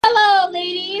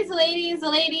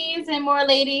ladies, and more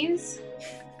ladies.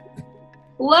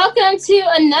 Welcome to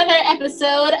another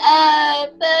episode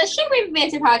of the Sugar Baby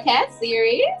Banter podcast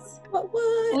series. What?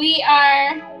 We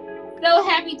are so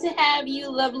happy to have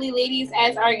you lovely ladies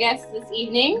as our guests this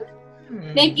evening.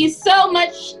 Thank you so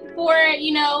much for,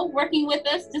 working with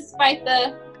us despite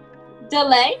the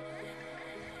delay.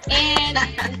 And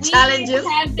we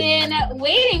have been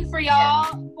waiting for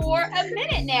y'all for a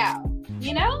minute now.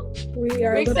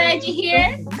 We're excited you're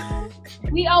here.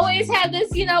 We always have this,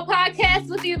 podcast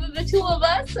with either the two of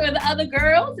us or the other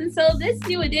girls. And so this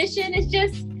new edition is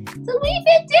just it's a wee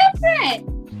bit different.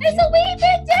 Let's go ahead and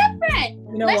play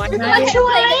the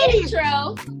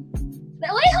intro. Wait,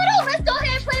 hold on. Let's go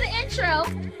ahead and play the intro.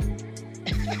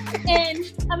 And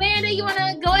Amanda, you want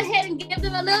to go ahead and give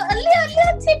them a little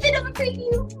tidbit of a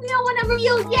preview? We don't want to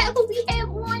reveal yet, but we have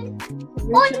one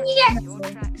yet.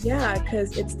 Yeah,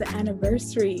 because it's the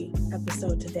anniversary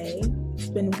episode today. It's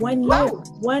been 1 year,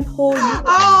 one whole year.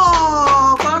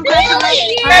 Oh,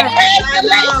 congratulations,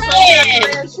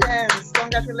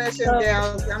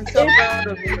 girls. I'm so proud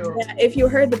of you. Yeah, if you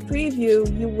heard the preview,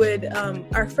 you would,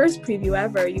 our first preview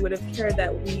ever, you would have heard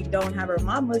that we don't have our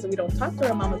mamas, and we don't talk to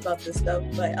our mamas about this stuff,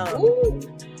 but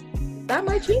that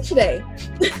might change today.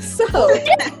 So.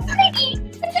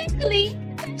 Potentially.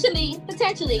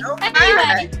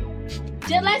 Anyway.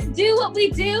 Let's do what we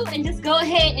do and just go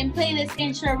ahead and play this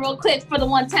intro real quick for the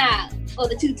one time, or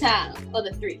the 2 times, or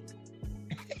the 3.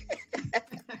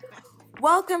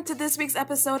 Welcome to this week's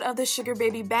episode of the Sugar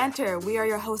Baby Banter. We are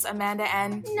your hosts, Amanda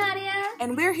and Nadia.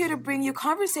 And we're here to bring you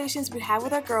conversations we have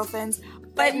with our girlfriends,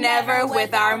 but never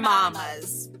with our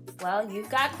mamas. Well, you've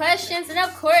got questions, and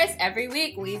of course, every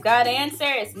week we've got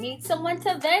answers. Need someone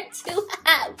to vent to?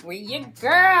 We're your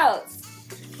girls.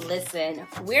 Listen,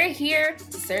 we're here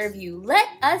to serve you. Let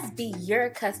us be your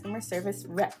customer service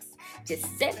reps. Just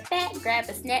sit back, grab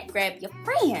a snack, grab your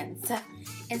friends,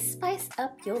 and spice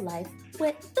up your life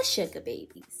with the Sugar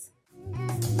Babies.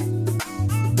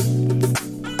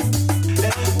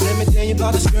 Let me tell you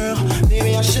about this girl,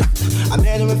 maybe I should. I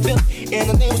met her in Philly, and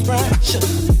her name was Brian.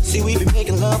 See, we be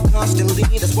making love constantly.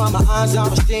 That's why my eyes are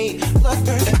a shade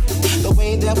bloodthirsty. The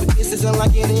way that we kiss is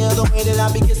unlike any other way that I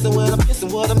be kissing when I'm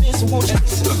kissing what I'm missing. Won't you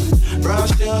listen? Brown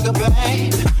sugar,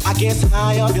 babe. I get so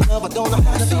high off your love, I don't know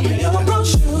how to be your brown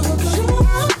sugar.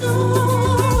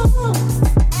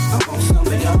 I want some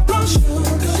of your brown sugar.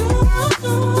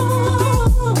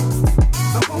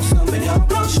 I want some of your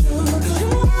brown sugar.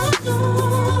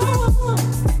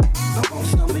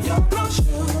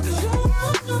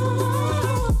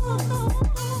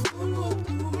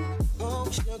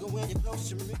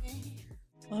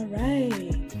 All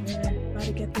right, we're about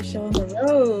to get the show on the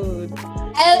road.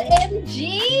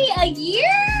 OMG, a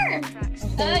year!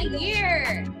 A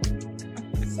year!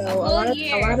 So a lot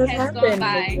has happened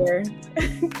this year.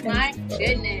 My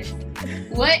goodness.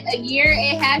 What a year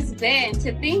it has been.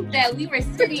 To think that we were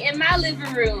sitting in my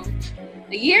living room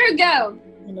a year ago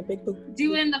In a big book.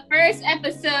 doing the first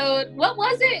episode. What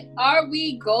was it? Are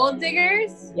we gold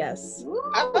diggers? Yes. Ooh.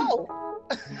 Oh,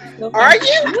 are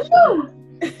you?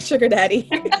 Sugar daddy.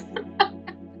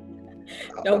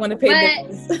 Don't want to pay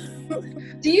bills.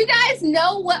 Do you guys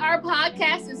know what our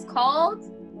podcast is called?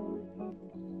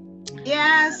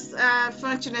 Yes,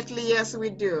 fortunately, yes, we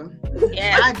do.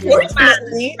 Yeah, I do.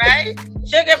 Fortunately. right?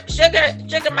 Sugar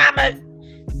mama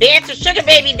dancer, sugar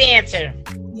baby dancer.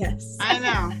 Yes. I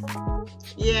know.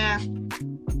 Yeah.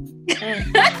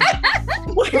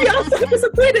 Why are y'all so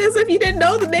disappointed as if you didn't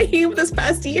know the name this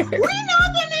past year? We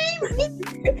know the name.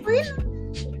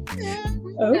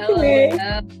 Okay.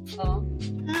 Oh.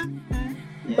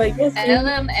 But yes,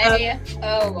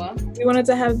 LMAO. we wanted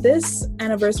to have this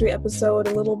anniversary episode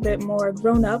a little bit more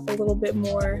grown up, a little bit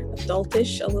more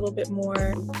adultish, a little bit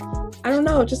more, I don't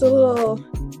know, just a little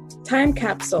time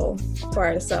capsule for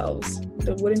ourselves.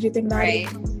 Wouldn't you think, Nadia?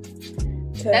 Right.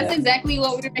 That's exactly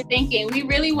what we were thinking. We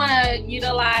really want to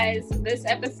utilize this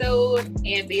episode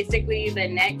and basically the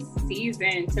next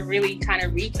season to really kind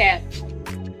of recap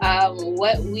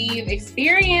what we've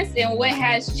experienced and what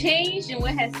has changed and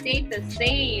what has stayed the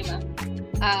same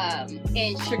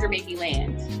in Sugar Baby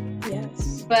Land.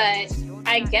 Yes. But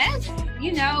I guess,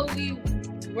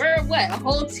 we're a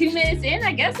whole 2 minutes in.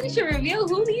 I guess we should reveal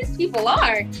who these people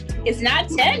are. It's not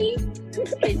Teddy.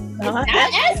 It's not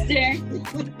Esther.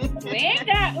 We ain't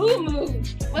got Umu.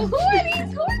 But who are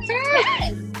these? Who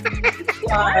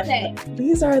are they?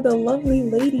 These are the lovely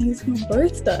ladies who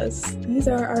birthed us. These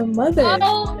are our mothers,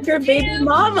 sugar baby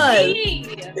mamas.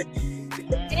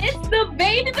 It's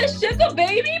the Sugar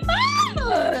Baby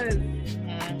Mamas.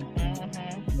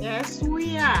 Yes,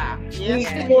 we are.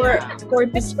 Yes, we For are.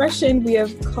 discretion, we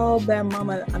have called them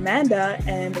Mama Amanda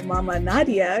and Mama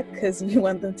Nadia because we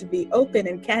want them to be open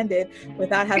and candid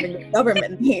without having the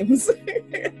government names.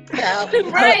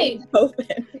 Right.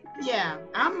 Open. Yeah,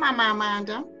 I'm Mama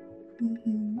Amanda.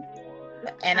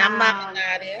 And I'm Mama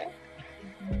Nadia.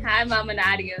 Hi, Mama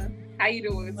Nadia. How you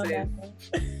doing, sis? Okay.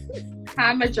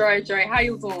 Hi, my Joy. How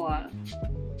you doing?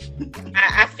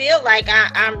 I feel like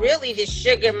I'm really the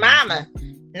sugar mama.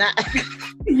 Not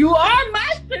You are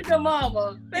my sugar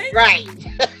mama. Thank right.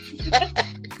 you.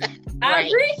 I Right.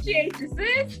 appreciate you,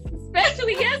 sis.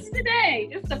 Especially yesterday.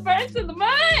 It's the first of the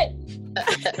month.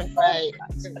 Right.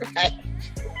 Right.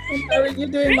 How are you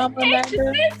doing, Mama Appreciate you,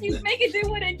 Amanda? sis. You make it do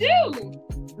what it do.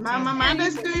 Mama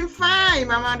Amanda's doing fine.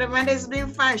 Mama Amanda's doing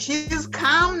fine. She's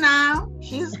calm now.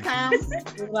 She's calm.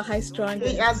 A high strung.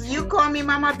 As you call me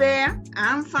Mama Bear,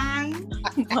 I'm fine.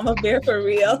 Mama Bear for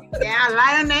real. Yeah,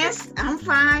 Lioness, I'm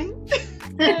fine.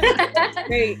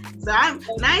 Great. So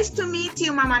nice to meet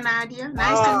you, Mama Nadia.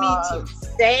 Nice to meet you.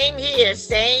 Same here.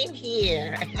 Same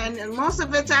here. And most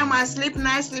of the time I sleep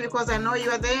nicely because I know you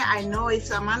are there. I know if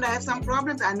Amanda has some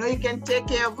problems, I know you can take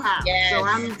care of her. Yes, So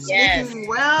I'm yes. sleeping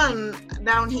well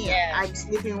down here. Yes. I'm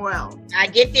sleeping well. I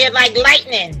get there like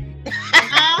lightning.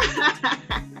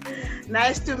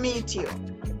 Nice to meet you.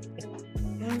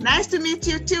 Nice to meet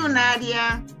you too,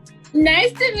 Nadia.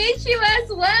 Nice to meet you as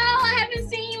well. I haven't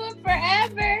seen you in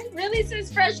forever. Really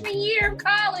since freshman year of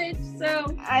college.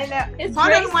 So I know. it's Hold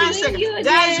great on one seeing you second.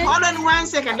 Guys, again. hold on one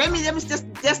second. Let me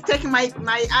just take my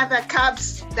other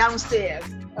cups downstairs.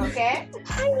 Okay?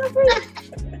 My little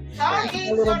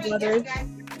brothers.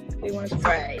 They want to talk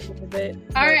Right. a little bit.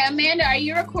 All right, Amanda, are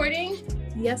you recording?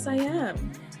 Yes, I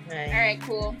am. All Right. right,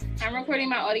 cool. I'm recording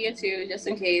my audio too, just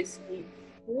in case.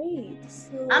 Great.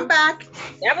 So, I'm back.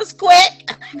 That was quick.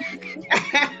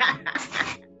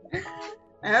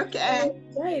 Okay.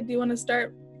 right. Do you want to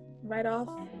start right off?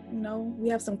 You know, we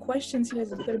have some questions here.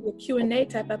 It's going to be a Q&A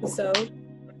type episode.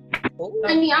 Ooh.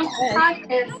 Honey, I'm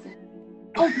podcasting.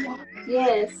 Oh,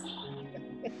 yes.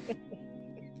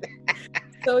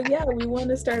 So yeah, we want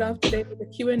to start off today with a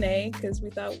Q&A because we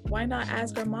thought, why not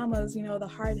ask our mamas, you know, the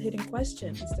hard-hitting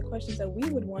questions, the questions that we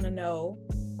would want to know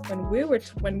when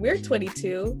we're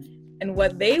 22, and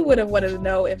what they would have wanted to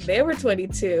know if they were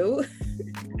 22.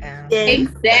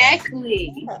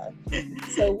 Exactly.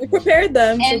 So we prepared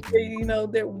them, And- so they, you know,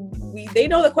 they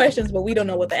know the questions, but we don't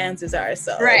know what the answers are.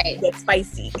 So Right. it gets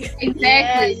spicy. Yeah,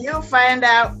 Exactly. you'll find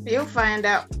out. You'll find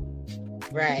out.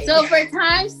 Right. So for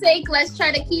time's sake, let's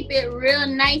try to keep it real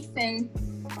nice and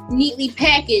neatly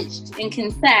packaged and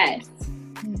concise.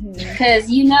 Because,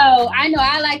 you know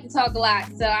I like to talk a lot,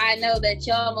 so I know that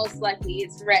y'all most likely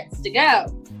is ready to go.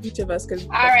 Each of us could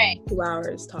All right. 2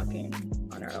 hours talking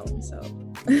on our own. So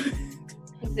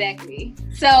Exactly.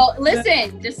 So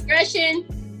listen, discretion.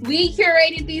 We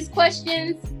curated these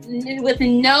questions with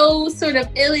no sort of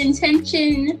ill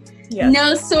intention, yes.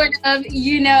 no sort of,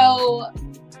 you know,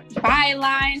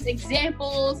 bylines,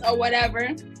 examples, or whatever.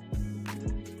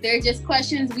 They're just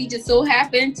questions we just so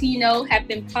happen to, you know, have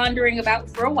been pondering about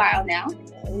for a while now.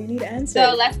 We need answers.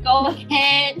 So let's go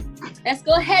ahead. Let's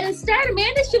go ahead and start.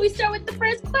 Amanda, should we start with the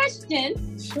first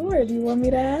question? Sure. Do you want me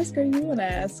to ask or you want to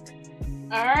ask?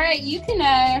 All right, you can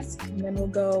ask. And then we'll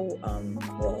go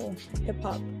little hip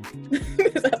hop.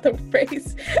 Is that the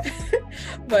phrase?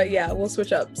 But yeah, we'll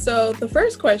switch up. So the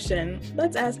first question,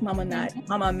 let's ask Mama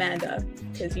Amanda,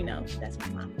 because you know that's my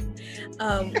mom.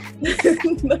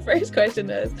 The first question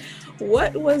is,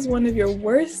 what was one of your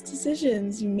worst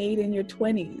decisions you made in your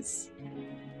 20s?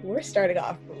 We're starting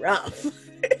off rough.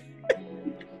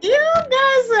 You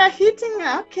guys are hitting.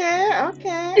 Okay.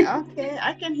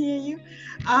 I can hear you.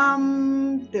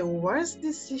 The worst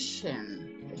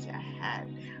decision that I had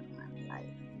in my life,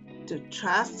 to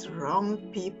trust wrong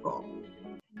people,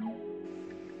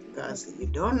 because you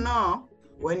don't know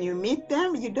when you meet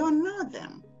them, you don't know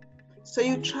them, so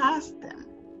you trust them.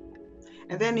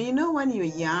 And then, you know, when you're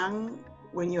young,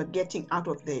 when you're getting out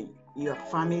of your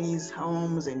family's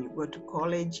homes and you go to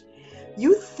college,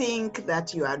 you think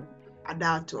that you are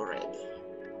adult already.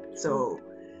 So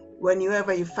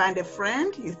whenever you find a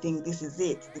friend, you think this is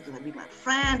it. This is going to be my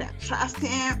friend. I trust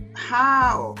him,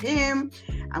 her or him.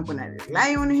 I'm going to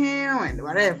rely on him and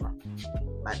whatever.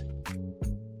 But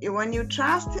when you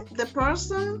trust the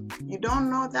person, you don't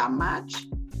know that much.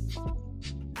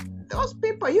 Those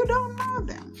people, you don't know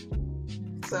them.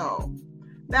 So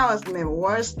that was my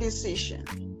worst decision.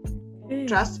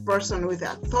 Trust person with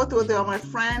I thought they were my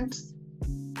friends,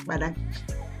 but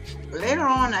later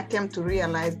on I came to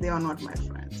realize they are not my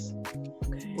friends.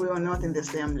 We were not in the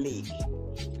same league.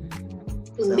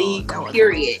 League,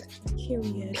 period.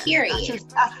 Period.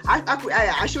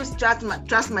 I should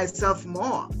trust myself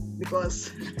more,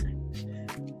 because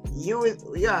you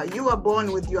were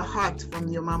born with your heart from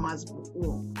your mama's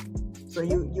womb. So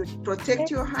you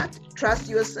protect your heart, trust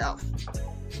yourself.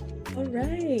 All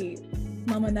right.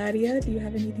 Mama Nadia, do you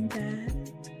have anything to add?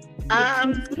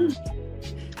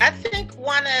 I think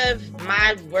one of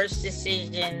my worst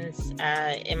decisions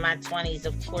in my 20s,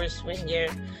 of course, when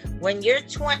you're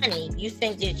 20, you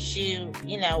think that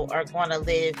you know, are going to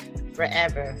live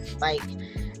forever. Like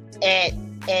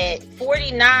at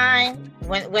 49,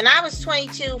 when I was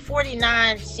 22,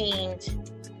 49 seemed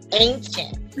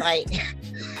ancient. Like,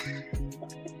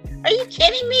 are you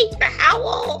kidding me? For how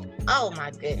old? Oh my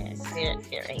goodness, they're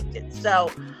ancient. So,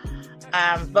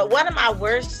 but one of my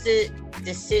worst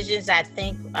decisions, I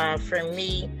think, for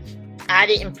me, I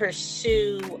didn't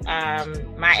pursue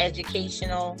my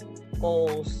educational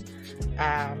goals.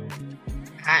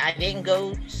 I didn't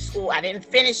go to school. I didn't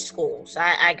finish school. So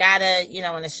I got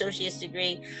an associate's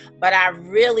degree, but I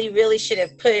really, really should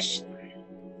have pushed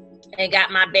and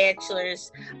got my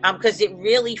bachelor's, because it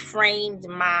really framed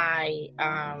my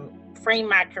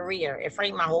career. It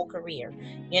framed my whole career.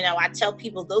 You know, I tell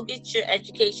people, go get your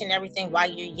education and everything while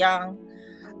you're young,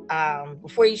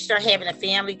 before you start having a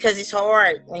family, because it's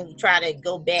hard when you try to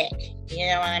go back. You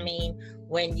know what I mean?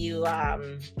 When you have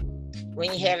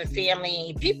a family,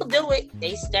 and people do it,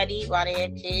 they study while they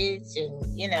have kids,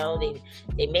 and you know,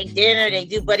 they make dinner, they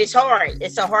do, but it's hard.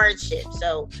 It's a hardship.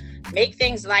 So make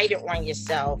things lighter on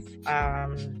yourself.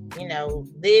 You know,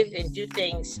 live and do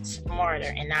things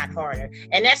smarter and not harder.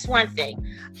 And that's one thing.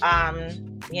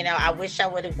 You know, I wish I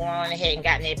would have gone ahead and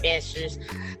gotten that bachelor's,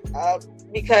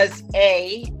 because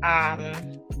I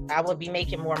would be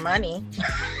making more money.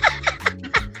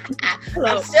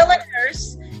 I'm still a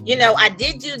nurse. You know, I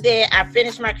did do that. I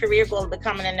finished my career goal of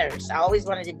becoming a nurse. I always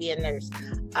wanted to be a nurse.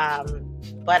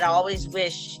 But I always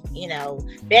wish, you know,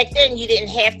 back then you didn't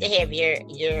have to have your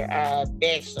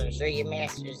bachelor's or your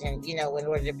master's, and you know, in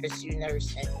order to pursue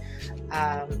nursing.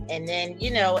 And then,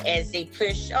 you know, as they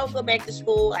push, go back to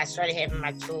school, I started having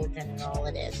my children and all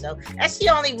of that. So that's the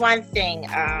only one thing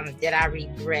that I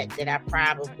regret, that I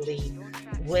probably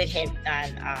would have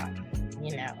done,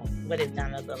 would have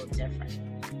done a little different.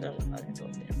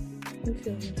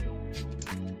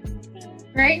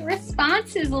 Great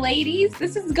responses, ladies.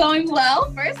 This is going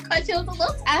well. First question was a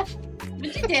little tough,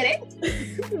 but you did it.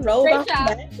 Rolled Great off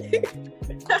job.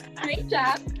 Great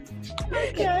job.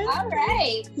 Okay. All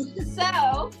right.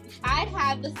 So I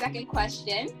have the second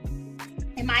question.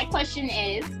 And my question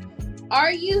is,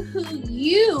 are you who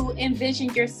you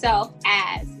envisioned yourself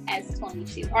as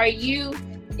 22?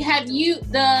 Have you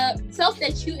the self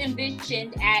that you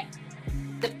envisioned at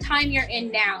the time you're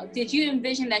in now, did you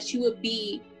envision that you would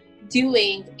be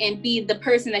doing and be the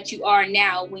person that you are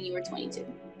now when you were 22?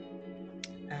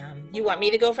 You want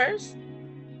me to go first?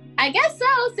 I guess so,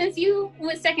 since you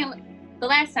went second the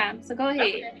last time. So go ahead.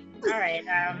 Okay. All right.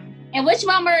 And which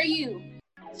mama are you?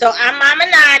 So I'm Mama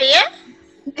Nadia.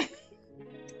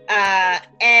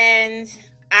 And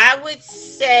I would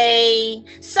say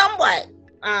somewhat,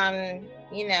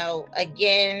 you know,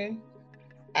 again,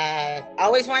 I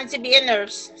always wanted to be a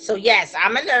nurse. So yes,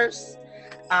 I'm a nurse.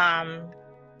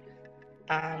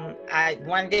 I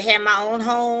wanted to have my own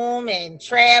home and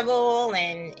travel,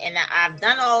 and I've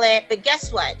done all that. But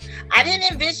guess what? I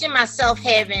didn't envision myself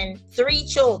having 3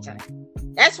 children.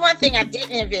 That's one thing I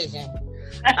didn't envision.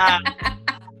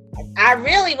 I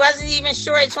really wasn't even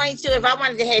sure at 22 if I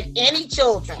wanted to have any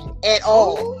children at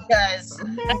all, because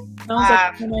sounds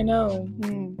like someone I know.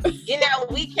 You know,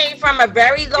 we came from a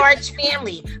very large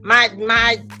family. My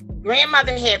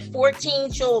grandmother had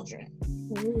 14 children.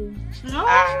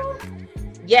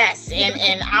 Yes,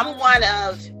 and I'm one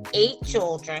of 8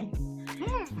 children.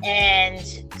 And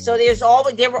so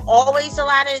there were always a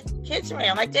lot of kids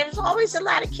around. Like, there was always a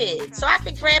lot of kids. So I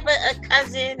could grab a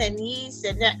cousin, a niece,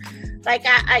 and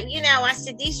I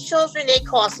said, these children, they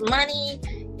cost money.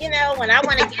 You know, when I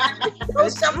want to go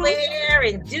somewhere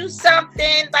and do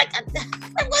something, like, I'm going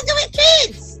to do with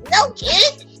kids. No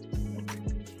kids.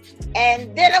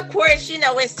 And then, of course, you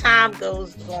know, as time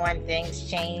goes on, things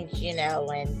change, you know,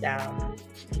 and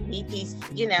you meet these,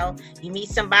 you know, you meet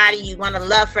somebody you want to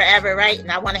love forever, right? And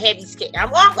I want to have these kids.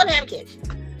 I'm going to have kids.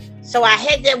 So I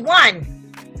had that one.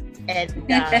 And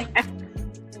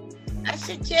I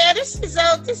said, yeah, this is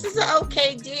an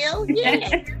okay deal.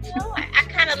 Yeah, you know, I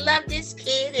kind of love this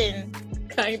kid, and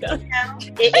kind of. You know,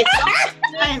 it's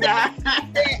kind of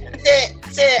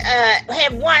to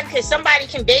have one, because somebody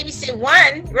can babysit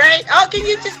one, right? Oh, can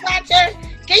you just watch her?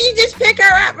 Can you just pick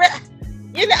her up?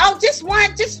 You know, just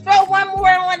throw one more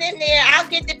on in there. I'll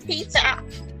get the pizza.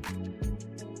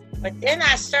 But then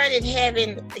I started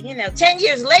having, 10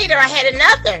 years later, I had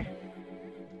another.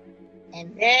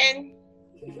 And then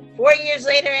 4 years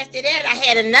later after that, I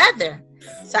had another.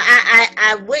 So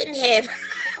I wouldn't have,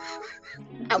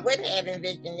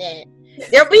 envisioned that.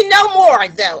 There'll be no more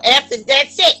though. After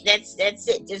that's it. That's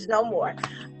it. There's no more.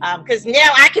 Because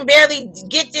now I can barely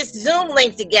get this Zoom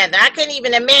link together. I couldn't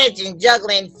even imagine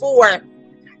juggling a fourth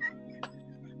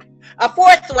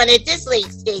one at this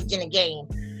late stage in the game.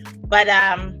 But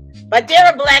they're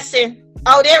a blessing.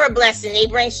 Oh, they're a blessing. They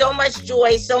bring so much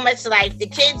joy, so much life. The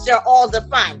kids are all the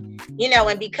fun,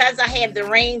 and because I have the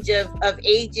range of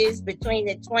ages between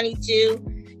the 22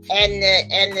 and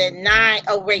the 9.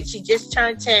 Oh wait, she just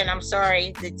turned 10. I'm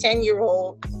sorry, the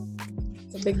 10-year-old.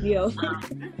 It's a big deal.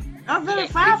 Not very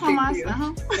far from us.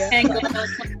 And go to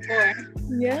 24.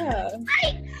 Yeah.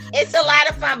 Right. It's a lot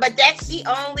of fun, but that's the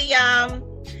only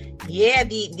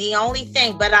the only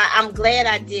thing. But I'm glad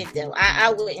I did though.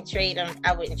 I wouldn't trade them.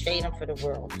 I wouldn't trade them for the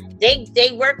world.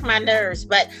 They work my nerves.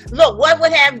 But look, what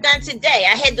would I have done today?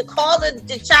 I had to call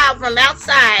the child from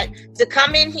outside to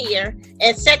come in here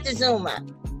and set the Zoom up.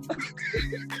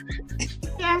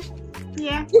 Yeah.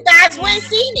 You guys wouldn't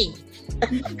see me.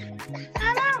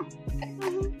 I know.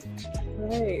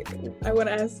 Right. I want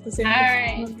to ask the same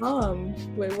question to my mom.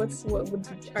 Wait, what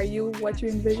you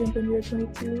envision when you're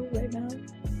 22 right now?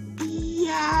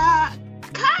 Yeah,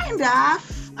 kind of.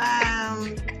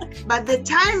 But the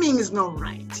timing is not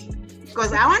right.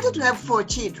 Because I wanted to have 4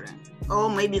 children, or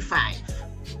maybe 5.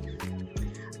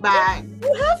 But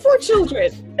you have 4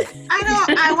 children. I know.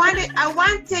 I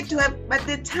wanted to have, but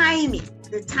the timing.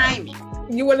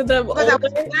 You wanted them older?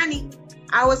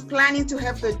 I was planning to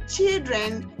have the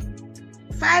children,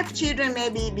 5 children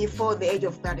maybe before the age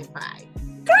of 35.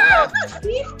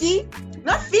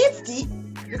 Not 50,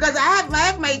 because I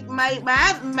have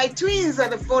my twins are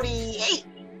the 48.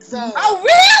 So oh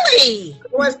really?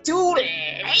 It was too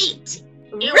late.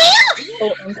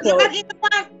 Really?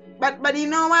 But you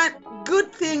know what?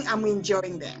 Good thing I'm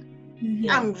enjoying them. Mm-hmm.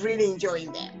 I'm really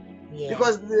enjoying them. Yeah.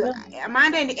 Because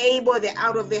Amanda and Abel, they're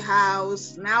out of the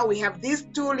house. Now we have these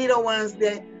 2 little ones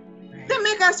that they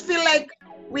make us feel like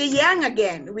we're young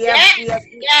again. Yes.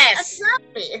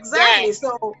 Exactly. Yes.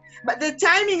 So, but the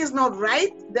timing is not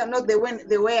right. They're not the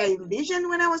way I envisioned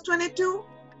when I was 22.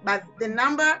 But the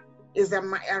number is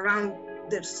around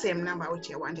the same number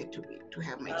which I wanted to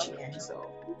have my children.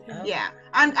 So, yeah.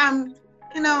 And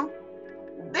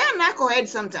they're knuckleheads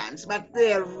sometimes, but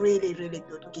they're really, really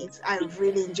good kids. I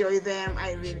really enjoy them.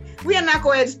 We are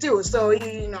knuckleheads too. So,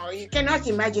 you cannot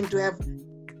imagine to have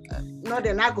not the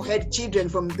knucklehead children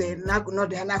from not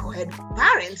the knucklehead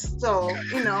parents. So,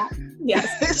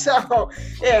 Yes. So,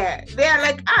 yeah, they are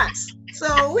like us.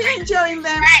 So we're enjoying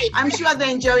them. Right. I'm sure they're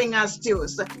enjoying us too.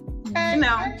 So,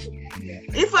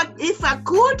 if I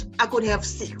could have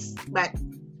 6, but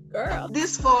Girl.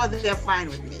 these 4, they're fine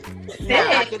with me. No,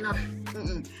 I cannot.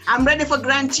 I'm ready for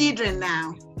grandchildren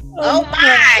now. Oh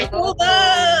my! Hold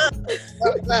up.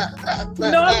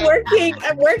 No, I'm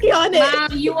working on it.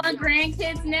 Mom, you want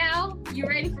grandkids now? You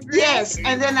ready for grandkids? Yes,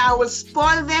 and then I will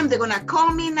spoil them. They're gonna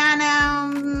call me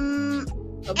Nana.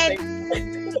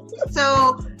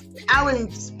 So I will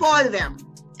spoil them.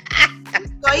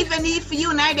 So even if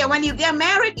you, Nadia, when you get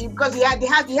married, because you have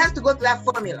to go through that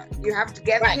formula. You have to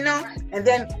get, and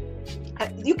then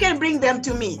you can bring them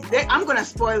to me. I'm gonna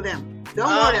spoil them. Don't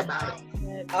worry about it.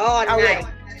 Oh,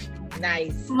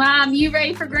 nice. Mom, you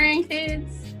ready for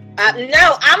grandkids?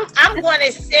 No, I'm going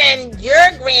to send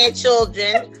your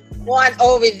grandchildren one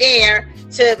over there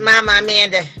to Mama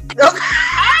Amanda.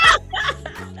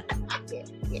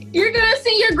 You're gonna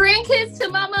send your grandkids to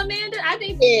Mama Amanda? I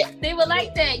think they would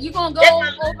like that. You gonna go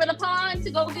over the pond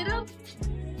to go get them?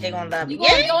 They're gonna love it. You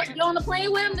gonna go on the plane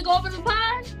with them to go over the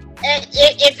pond? And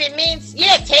if it means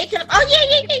take them. Oh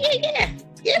yeah.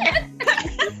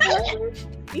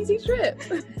 Easy trip.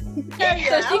 So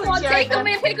she gonna take them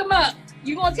and pick them up.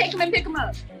 You gonna take them and pick them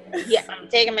up? Yeah, I'm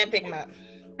taking them and pick them up.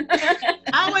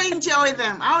 I will enjoy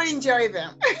them.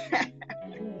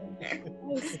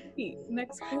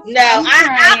 Next question. No, I'm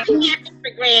happy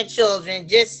for grandchildren.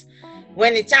 Just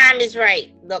when the time is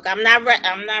right. Look, I'm not rushing.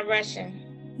 I'm not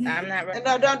rushing.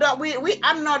 No, don't.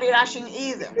 I'm not rushing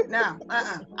either. No,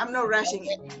 I'm not rushing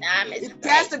it. It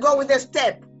has to go with the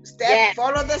step. Yes.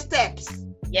 Follow the steps.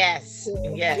 Yes.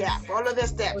 Yeah, follow the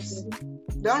steps.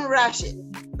 Don't rush it.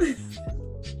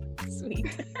 Sweet.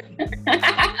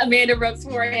 Amanda rubs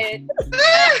forehead.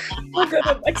 We'll go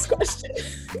to the next question.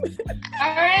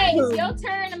 All right, it's your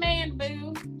turn, Amanda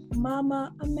Boo.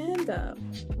 Mama Amanda,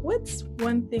 what's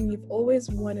one thing you've always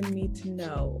wanted me to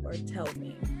know or tell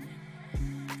me?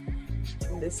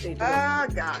 this stage. Oh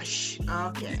gosh.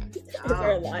 Okay. Is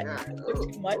there a lot?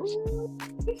 Too much?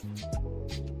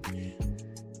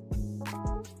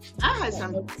 I had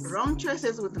some wrong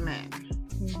choices with men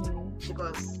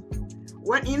because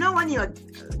when you're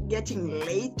getting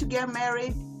late to get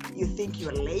married, you think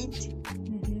you're late,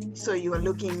 so you are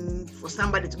looking for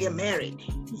somebody to get married.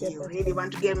 You really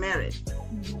want to get married.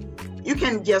 You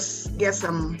can just get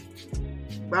some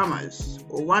bummers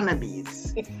or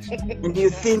wannabes, and you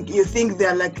think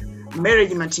they're like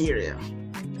marriage material.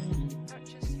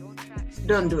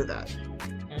 Don't do that.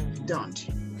 Don't.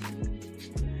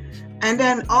 And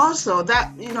then also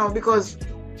that, because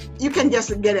you can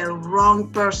just get a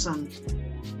wrong person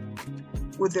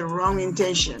with the wrong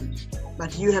intention,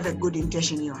 but you have a good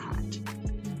intention in your heart.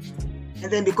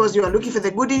 And then because you are looking for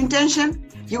the good intention,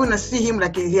 you're going to see him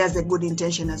like he has a good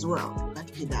intention as well, but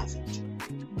he doesn't.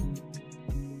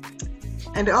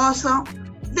 And also,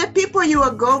 the people you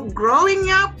are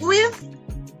growing up with,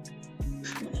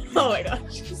 oh my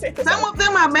gosh. Some of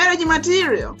them are marriage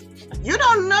material. You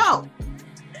don't know.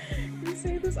 You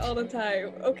say this all the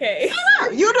time. Okay. No,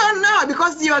 you don't know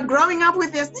because you are growing up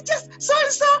with this. It's just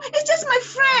so-and-so, it's just my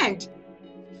friend.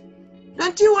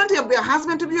 Don't you want your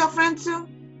husband to be your friend too?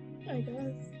 I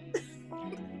guess.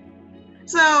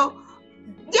 So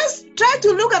just try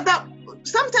to look at that.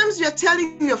 Sometimes you're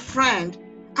telling your friend,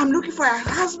 I'm looking for a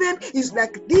husband, he's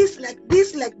like this, like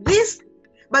this, like this.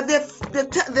 But the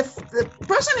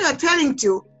person you're telling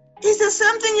to is the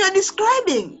same thing you're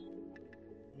describing.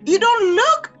 You don't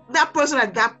look that person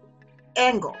at that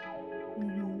angle.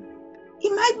 He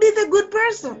might be the good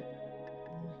person.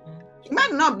 He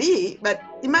might not be, but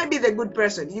he might be the good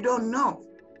person. You don't know.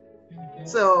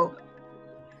 So,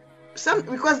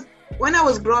 because when I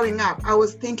was growing up, I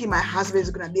was thinking my husband is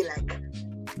gonna be like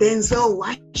Denzel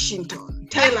Washington,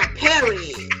 Tyler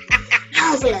Perry.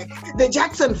 I was like the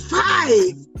Jackson 5.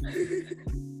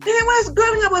 And then when I was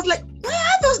growing up, I was like, where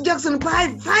are those Jackson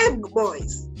 5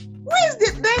 boys? Where's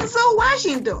the Denzel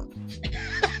Washington?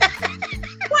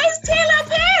 Where's Tyler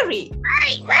Perry?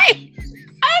 Right.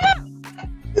 I know.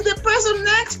 The person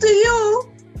next to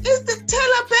you is the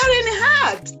Tyler Perry in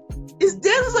heart. It's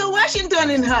Denzel Washington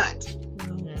in heart.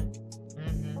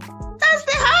 That's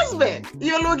the husband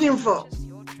you're looking for.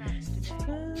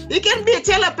 He can be a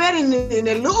Tyler Perry in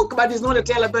a look, but he's not a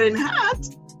Tyler Perry in heart.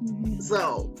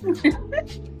 So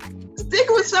stick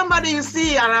with somebody you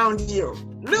see around you.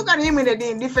 Look at him with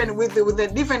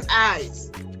the different eyes.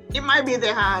 It might be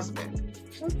the husband.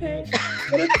 Okay.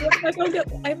 What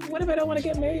if I don't want to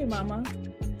get married, Mama?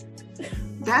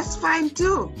 That's fine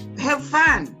too. Have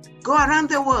fun. Go around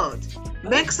the world.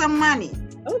 Make some money.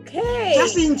 Okay.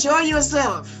 Just enjoy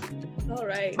yourself. All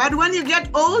right. But when you get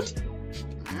old,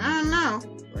 I don't know.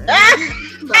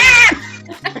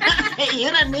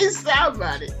 You don't need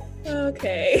somebody.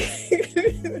 Okay.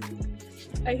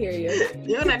 I hear you.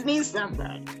 You don't need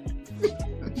somebody.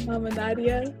 Mama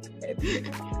Nadia. Do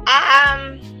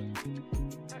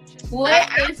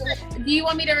you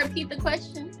want me to repeat the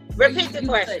question? Repeat the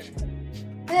question.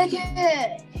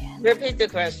 Okay. Repeat the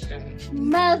question.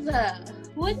 Mother,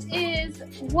 what is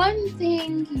one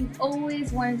thing you've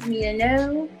always wanted me to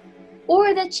know,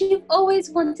 or that you've always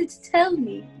wanted to tell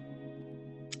me?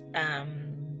 All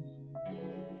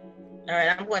right,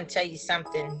 I'm going to tell you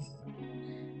something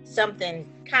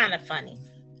kind of funny.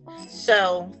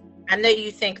 So I know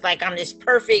you think like I'm this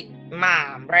perfect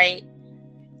mom, right?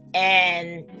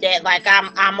 And that like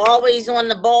I'm always on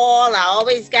the ball. I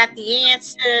always got the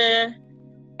answer.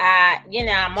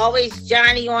 I'm always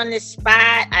Johnny on the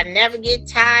spot. I never get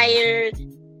tired.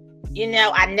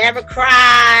 I never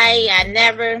cry. I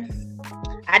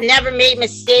never made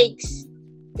mistakes,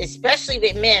 especially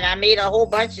with men. I made a whole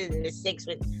bunch of mistakes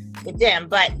with them.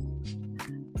 But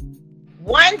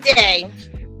one day,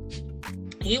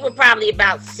 you were probably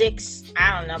about 6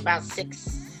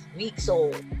 weeks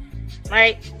old,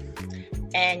 right?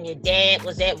 And your dad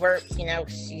was at work,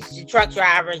 he's the truck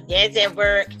driver, dad's at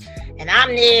work, and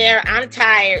I'm there, I'm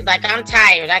tired. I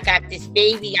got this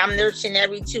baby, I'm nursing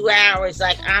every 2 hours,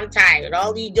 I'm tired.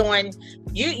 All you doing,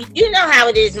 you know how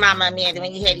it is, Mama Amanda,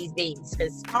 when you have these babies,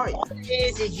 because all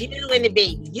it is you and the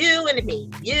baby, you and the baby,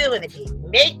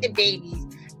 make the babies,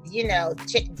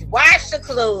 wash the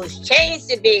clothes, change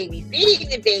the baby, feed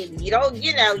the baby. You don't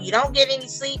get any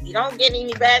sleep, you don't get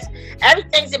any rest.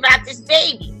 Everything's about this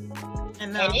baby.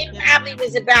 And it probably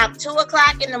was about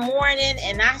 2:00 in the morning,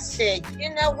 and I said, you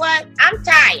know what? I'm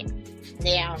tired.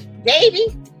 Now,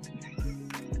 baby,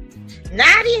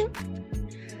 Nadia,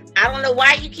 I don't know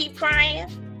why you keep crying.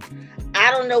 I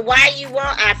don't know why you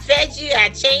won't. I fed you. I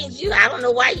changed you. I don't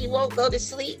know why you won't go to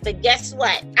sleep. But guess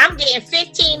what? I'm getting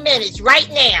 15 minutes right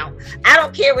now. I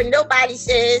don't care what nobody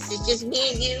says. It's just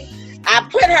me and you. I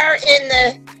put her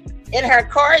in her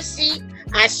car seat.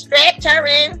 I strapped her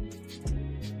in.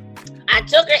 I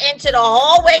took her into the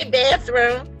hallway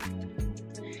bathroom.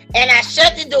 And I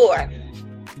shut the door.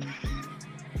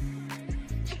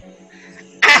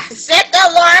 I set the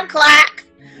alarm clock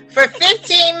for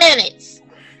 15 minutes.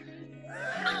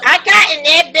 I got in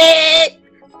that bed,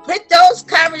 put those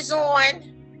covers on.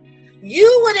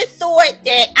 You would have thought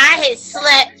that I had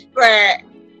slept for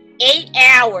 8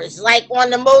 hours, like on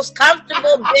the most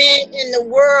comfortable bed in the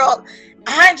world,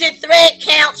 100 thread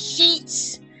count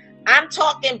sheets. I'm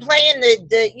talking playing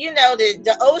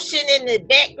the ocean in the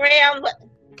background.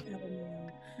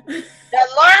 The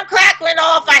alarm clock went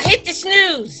off. I hit the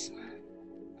snooze.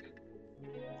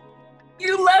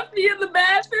 You left me in the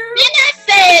bathroom? Then I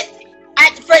said,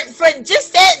 for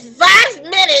just that 5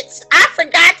 minutes, I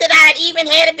forgot that I had even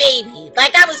had a baby.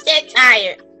 Like I was that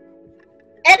tired.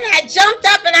 And I jumped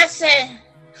up and I said,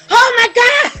 oh my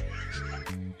God.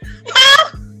 Mom,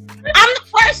 I'm the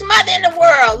first mother in the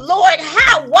world. Lord,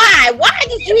 how? Why? Why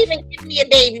did you even give me a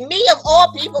baby? Me of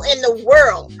all people in the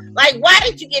world. Like, why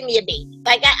did you give me a baby?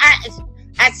 Like,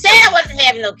 I said I wasn't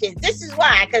having no kids. This is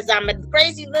why, because I'm a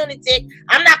crazy lunatic.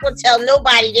 I'm not going to tell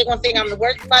nobody. They're going to think I'm the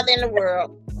worst mother in the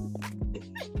world.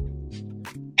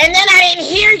 And then I didn't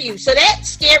hear you, so that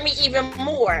scared me even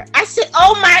more. I said,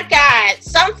 oh my God,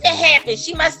 something happened.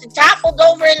 She must have toppled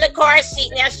over in the car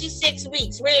seat. Now she's 6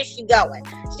 weeks. Where is she going?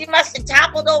 She must have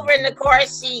toppled over in the car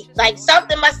seat. Like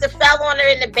something must have fell on her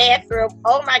in the bathroom.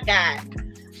 Oh my God.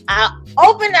 I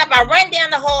open up, I run down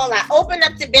the hall, I open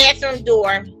up the bathroom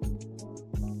door.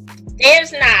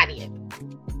 There's Nadia.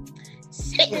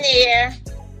 Sitting there.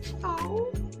 Oh.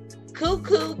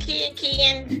 Cuckoo, keying,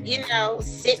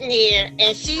 sitting there.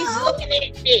 And she's looking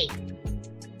at me.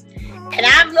 And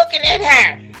I'm looking at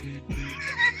her.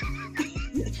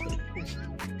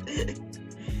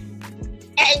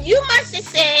 And you must have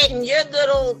said in your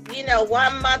little,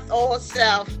 1-month-old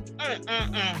self,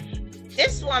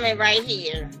 this woman right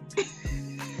here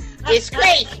is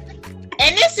crazy.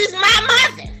 And this is my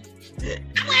mother.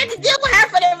 I'm going to have to deal with her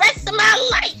for the rest of my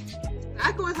life.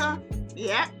 I go with her.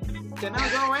 Yeah.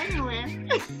 Cannot go anywhere.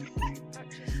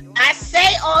 I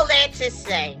say all that to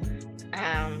say,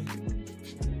 I'm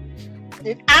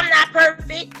not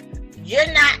perfect.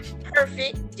 You're not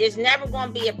perfect. There's never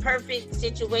going to be a perfect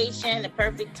situation, a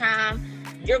perfect time.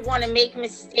 You're going to make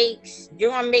mistakes.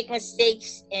 You're going to make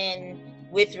mistakes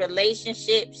with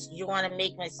relationships. You're going to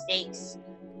make mistakes,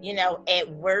 at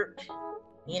work.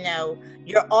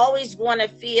 You're always going to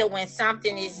feel when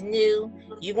something is new,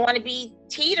 you're going to be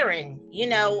teetering, you're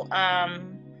going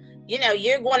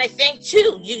to think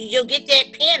too, you'll get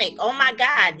that panic. Oh my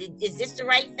God, is this the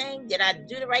right thing? Did I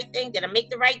do the right thing? Did I make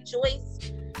the right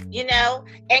choice?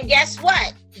 And guess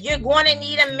what? You're going to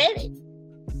need a minute.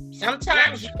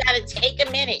 Sometimes you got to take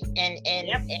a minute and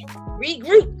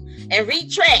regroup and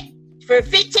retract for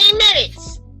 15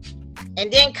 minutes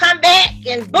and then come back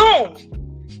and boom.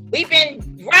 We've been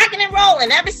rocking and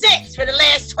rolling ever since for the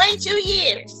last 22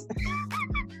 years.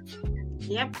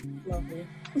 Yep.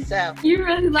 So you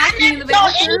really locked me in the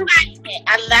bathroom?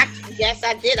 I locked you. Yes,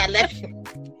 I did. I left you.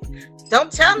 Don't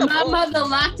tell them. My mother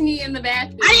locked me in the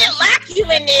bathroom. I didn't lock you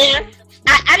in there.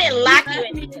 I didn't lock you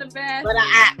in there. But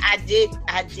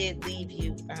I did leave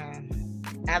you.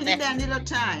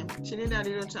 She needed a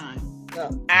little time. So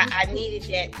I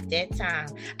needed that time.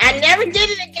 I never did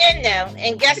it again though.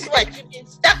 And guess what? You've been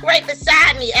stuck right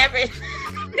beside me ever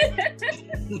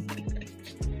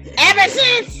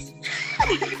since.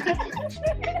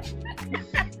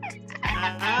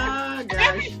 Oh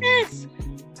gosh.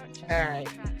 All right.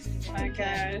 Oh my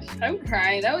gosh. I'm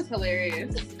crying. That was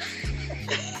hilarious.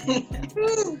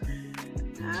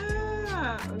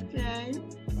 Okay.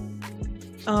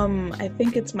 I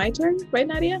think it's my turn, right,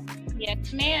 Nadia?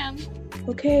 Yes, ma'am.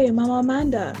 Okay, Mama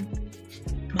Amanda.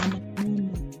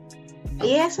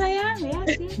 Yes, I am.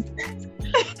 Yes.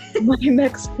 My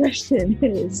next question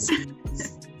is,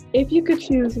 if you could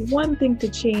choose one thing to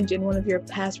change in one of your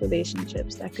past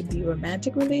relationships, that could be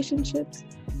romantic relationships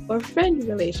or friend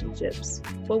relationships,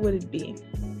 what would it be?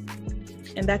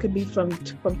 And that could be from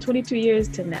 22 years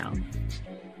to now.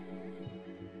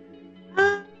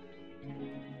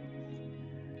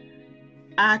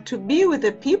 To be with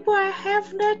the people I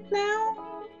have right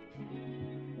now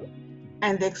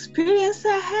and the experience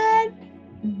I had,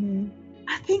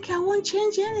 I think I won't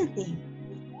change anything.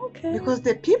 Okay. Because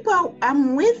the people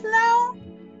I'm with now,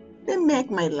 they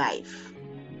make my life.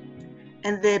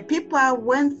 And the people I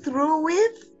went through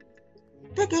with,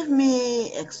 They gave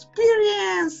me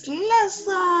experience,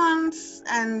 lessons,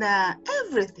 and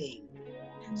everything.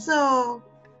 So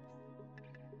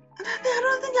I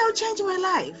don't think I'll change my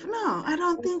life. No, I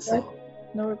don't think so.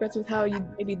 No regrets with how you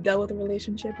maybe dealt with the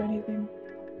relationship or anything?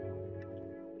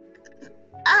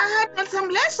 I had some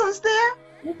lessons there.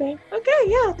 Okay,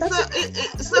 yeah.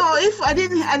 So if I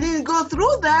didn't go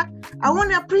through that, I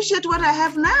won't appreciate what I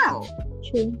have now.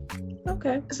 True.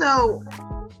 Okay. So,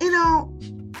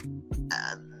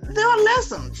 there are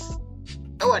lessons.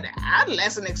 Oh,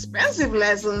 lessons, expensive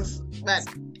lessons, but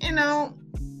I'm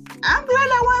glad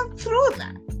I went through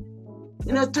that.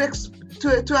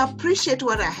 To appreciate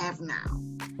what I have now.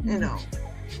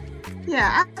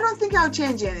 Yeah, I don't think I'll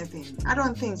change anything. I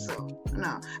don't think so.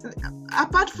 No.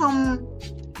 Apart from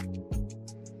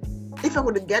if I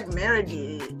would get married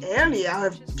earlier, I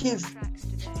have kids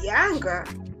younger,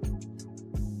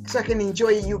 so I can enjoy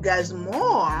you guys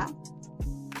more.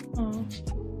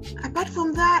 Apart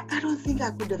from that, I don't think I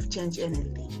could have changed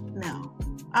anything. No,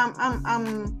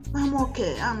 I'm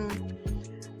okay.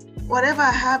 Whatever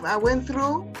I went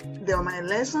through, they were my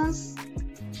lessons.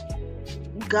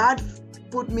 God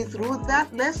put me through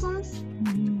that lessons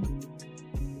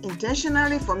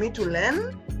intentionally for me to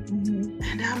learn,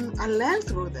 and I learned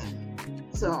through them.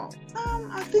 So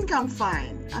I think I'm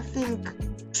fine. I think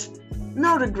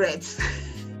no regrets.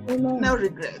 No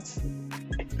regrets.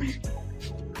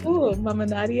 Oh, Mama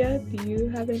Nadia, do you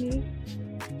have any?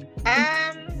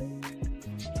 I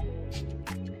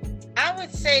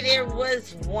would say there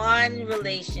was one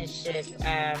relationship,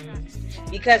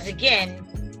 because again,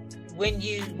 when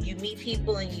you meet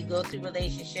people and you go through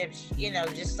relationships,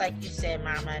 just like you said,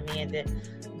 Mama Amanda,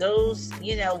 those,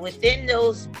 within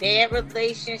those bad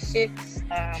relationships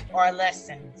are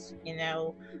lessons, and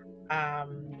out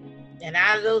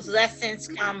of those lessons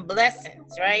come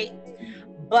blessings, right?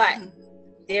 But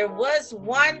there was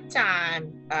one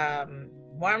time,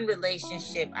 one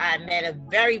relationship, I met a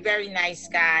very, very nice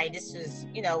guy. This was,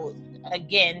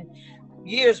 again,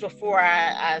 years before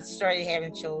I started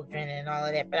having children and all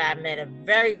of that, but I met a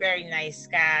very, very nice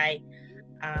guy.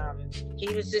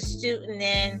 He was a student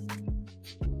then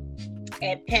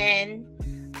at Penn.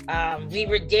 We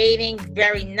were dating,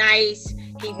 very nice.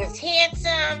 He was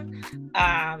handsome.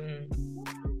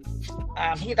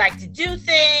 He liked to do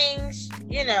things.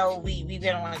 We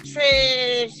went on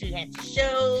trips, we went to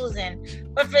shows,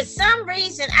 but for some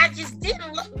reason, I just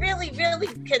didn't really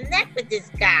connect with this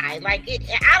guy. I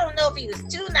don't know if he was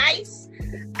too nice.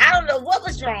 I don't know what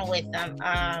was wrong with him.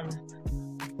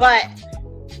 But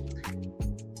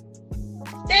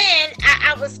then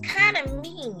I was kind of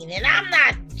mean, and I'm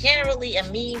not generally a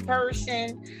mean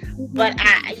person, but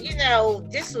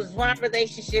this was one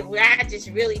relationship where I just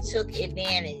really took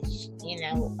advantage,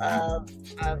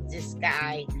 of this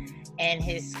guy and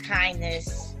his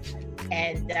kindness,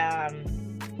 and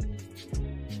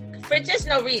for just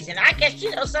no reason. I guess,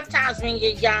 sometimes when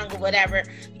you're young or whatever,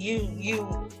 you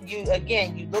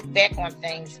look back on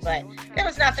things, but there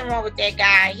was nothing wrong with that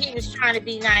guy. He was trying to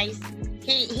be nice.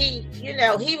 He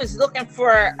was looking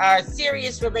for a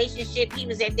serious relationship. He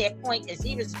was at that point because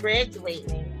he was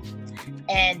graduating.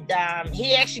 And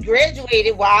he actually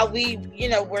graduated while we,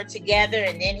 were together.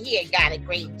 And then he had got a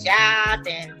great job.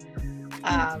 And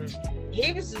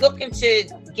he was looking to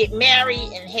get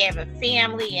married and have a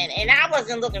family. And I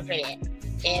wasn't looking for that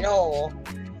at all.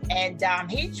 And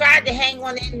he tried to hang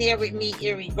on in there with me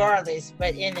irregardless.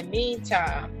 But in the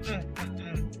meantime,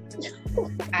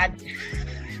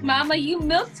 Mama, you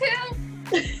milked him?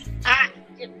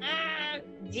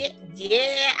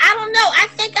 Yeah, I don't know. I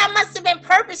think I must have been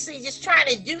purposely just trying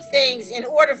to do things in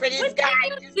order for this guy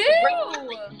to do.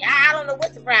 I don't know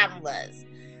what the problem was.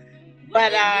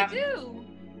 What did you do?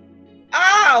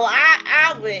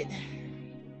 I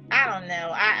don't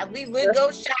know. We would go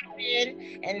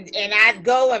shopping and I'd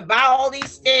go and buy all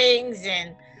these things,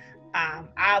 and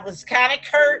I was kind of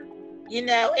hurt, and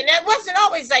that wasn't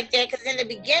always like that, because in the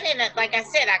beginning, like I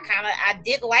said, I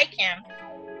did like him,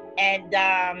 and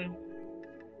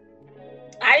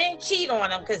I didn't cheat on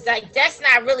him because that's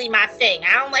not really my thing.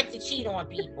 I don't like to cheat on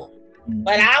people.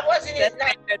 But I wasn't as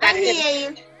nice. I hear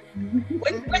you.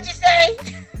 What'd you say?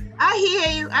 I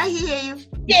hear you.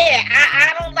 Yeah,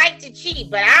 I don't like to cheat,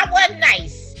 but I wasn't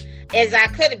nice as I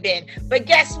could have been. But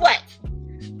guess what?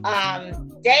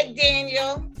 That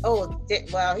Daniel,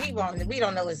 he won't, we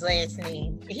don't know his last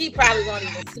name. He probably won't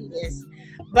even see this.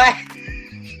 But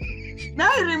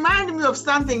now it reminded me of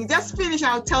something. Just finish,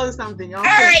 I'll tell you something. Okay?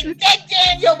 All right, that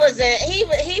Daniel was he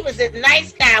was a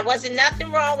nice guy. Wasn't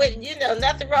nothing wrong with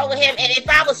nothing wrong with him. And if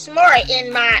I was smart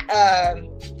in my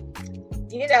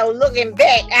looking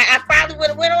back, I probably would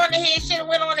have went on ahead, should have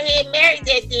went on ahead get married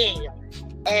there, Daniel.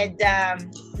 And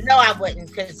no, I wouldn't,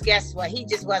 because guess what? He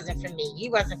just wasn't for me. He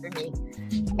wasn't for me.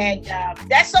 And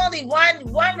that's only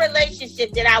one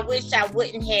relationship that I wish I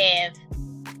wouldn't have,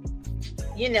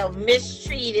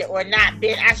 mistreated or not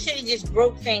been. I should have just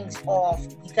broke things off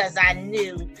because I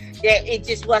knew that it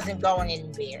just wasn't going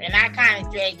anywhere. And I kind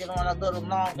of dragged it on a little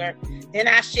longer than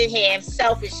I should have,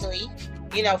 selfishly,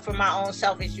 for my own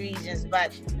selfish reasons.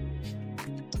 But,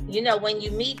 when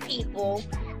you meet people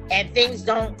and things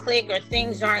don't click or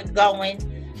things aren't going,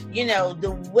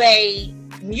 the way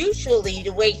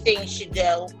things should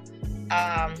go,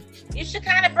 you should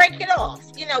kind of break it off,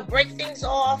 break things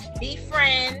off, be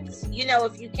friends,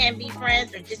 if you can be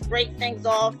friends, or just break things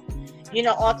off,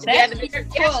 altogether. Because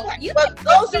guess what? What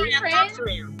goes around comes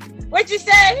around. What'd you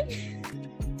say?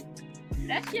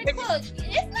 That's your quote.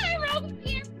 It's nothing wrong with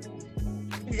you.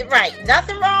 Right,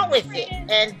 nothing wrong with it.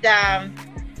 And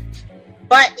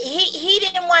but he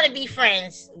didn't want to be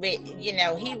friends with, he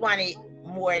wanted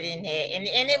more than that,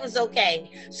 and it was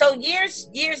okay. So years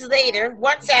later,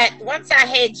 once I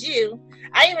had you,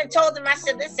 I even told him, I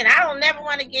said, listen, I don't never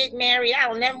want to get married. I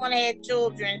don't never want to have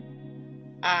children.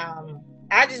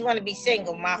 I just want to be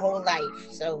single my whole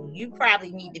life. So you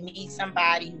probably need to meet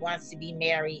somebody who wants to be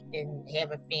married and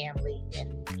have a family,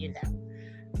 and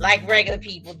like regular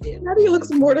people do. Nadia looks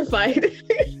mortified.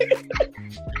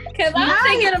 Because I'm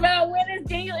thinking about where this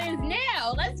Daniel is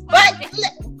now.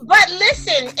 But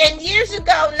listen, and years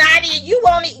ago, Nadia, you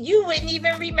wouldn't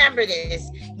even remember this.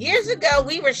 Years ago,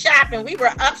 we were shopping. We were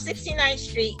up 69th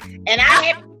Street, and I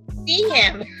happened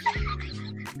to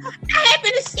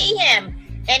see him.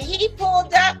 And he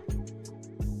pulled up,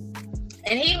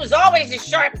 and he was always a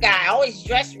sharp guy, always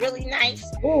dressed really nice.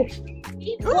 Oh,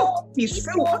 he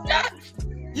pulled up.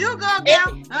 You go,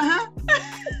 girl.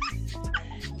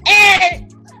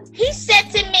 And he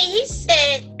said to me,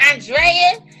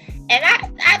 Andrea, and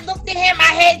I looked at him,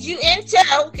 I had you in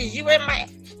tow, because you were in my,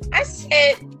 I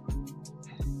said,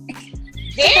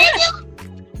 Daniel?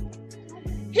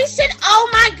 He said, oh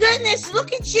my goodness,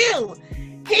 look at you.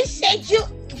 He said,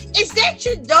 is that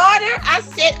your daughter? I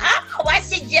said, oh. I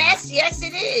said, yes,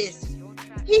 it is.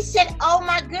 He said, oh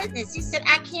my goodness. He said,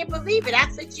 I can't believe it. I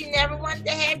thought you never wanted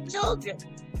to have children.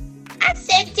 I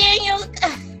said, Daniel,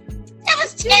 that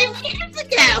was 10 years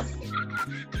ago.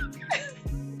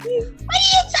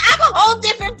 I'm a whole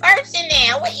different person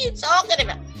now. What are you talking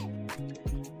about?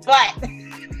 But in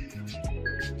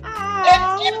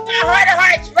my heart of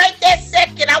hearts, right that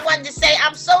second, I wanted to say,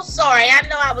 I'm so sorry. I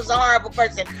know I was a horrible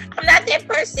person. I'm not that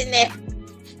person now.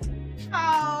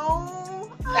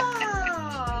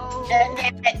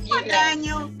 Poor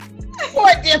Daniel.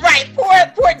 Poor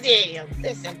Daniel.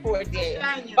 Listen, poor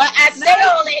Daniel. But I said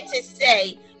all that to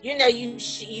say, you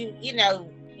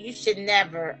should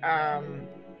never,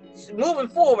 moving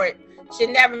forward, should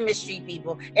never mistreat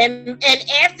people. And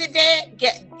after that,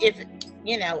 if it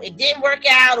didn't work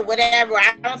out or whatever,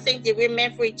 I don't think that we're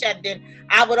meant for each other, then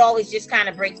I would always just kind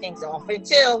of break things off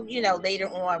until, later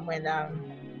on when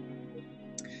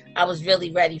I was really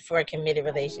ready for a committed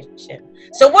relationship.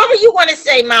 So what were you going to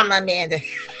say, Mama Amanda?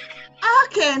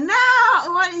 Okay,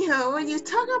 now when you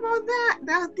talk about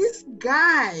that this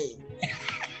guy,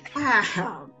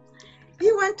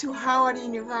 he went to Howard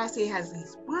University, has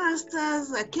his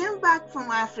master's, came back from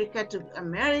Africa to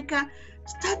America,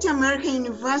 started American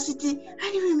University,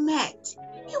 and we met.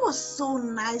 He was so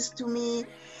nice to me.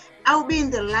 I would be in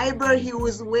the library. He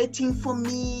was waiting for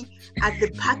me at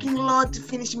the parking lot to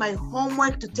finish my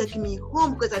homework to take me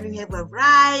home because I didn't have a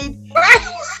ride. He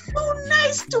was so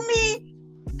nice to me.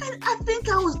 And I think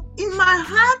I was, in my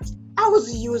heart, I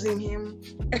was using him.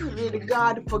 Really,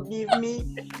 God forgive me.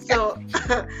 So,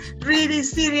 really,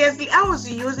 seriously, I was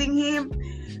using him.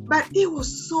 But he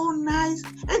was so nice.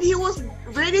 And he was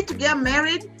ready to get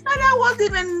married. And I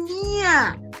wasn't even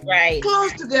near. Right.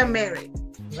 Close to get married.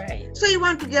 Right. So he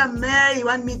wanted to get married. He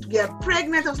wanted me to get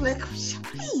pregnant. I was like,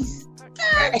 please,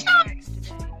 God,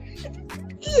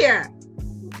 here.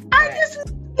 I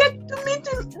just get to meet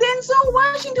Denzel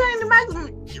Washington in the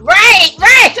magazine. Right.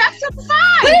 Chapter 5.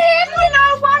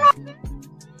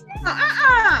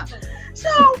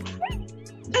 So,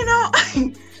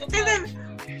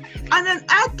 and then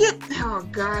I get, oh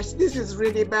gosh, this is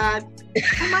really bad.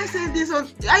 Am I saying this on,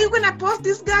 are you going to post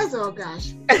this, guys? Oh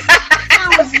gosh.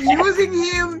 I was using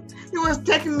him. He was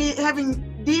taking me,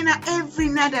 having dinner every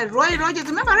night at Roy Rogers.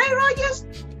 Remember Roy Rogers?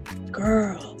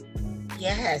 Girl.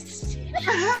 Yes.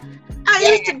 I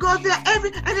used to go there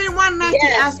and then one night he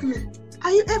asked me,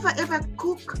 are you ever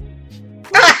cook?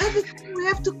 Every time we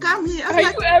have to come here. Are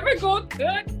you ever going to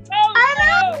cook? I No.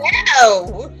 I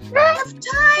don't have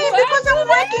time because I'm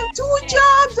working 2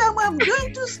 jobs. I'm going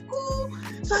to school,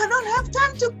 so I don't have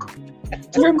time to cook.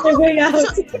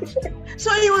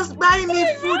 So he was buying me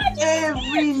food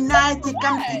every night. He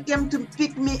came to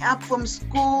pick me up from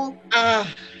school.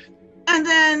 And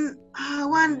then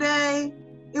one day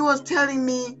he was telling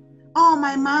me, "Oh,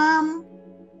 my mom,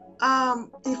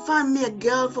 he found me a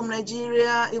girl from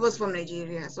Nigeria." He was from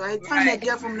Nigeria, so I found me a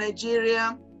girl from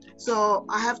Nigeria. So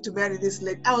I have to marry this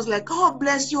lady. I was like, "Oh,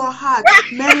 bless your heart,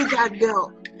 marry that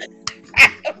girl."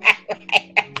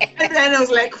 And then I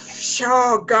was like,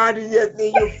 "Sure, God,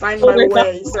 you find my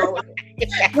way." So,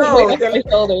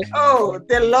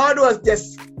 the Lord was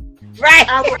just right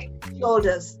our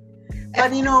shoulders.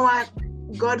 But you know what?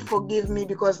 God forgive me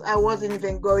because I wasn't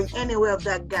even going anywhere with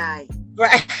that guy.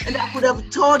 Right. And I could have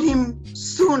told him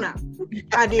sooner.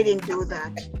 I didn't do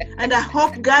that. And I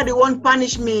hope God won't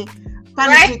punish me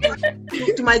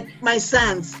to my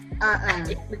sons.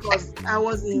 Because I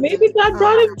wasn't. Maybe God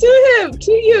brought him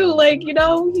to you. Like, you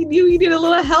know, he knew you needed a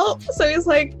little help. So he's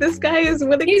like, this guy is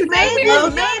willing to maybe.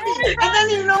 And then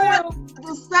you know what?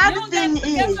 The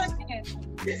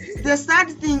sad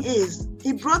thing is,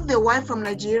 he brought the wife from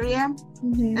Nigeria,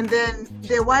 and then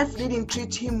the wife didn't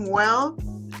treat him well,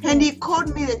 and he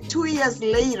called me 2 years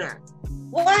later.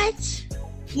 What?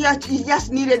 He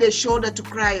just needed a shoulder to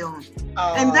cry on.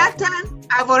 And that time,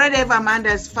 I've already have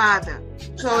Amanda's father.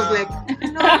 So I was like,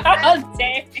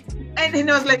 and he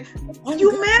was like,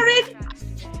 "You married?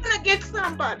 I'm gonna get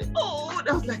somebody." Oh,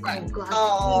 I was like,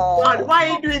 "Oh God, why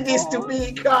are you doing this to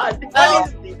me, God? What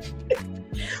is this?"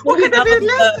 What kind of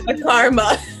the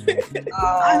karma?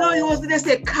 I know it was just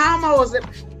a karma was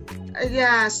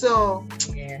so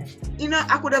you know,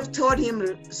 I could have told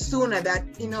him sooner that,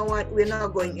 you know what, we're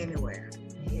not going anywhere.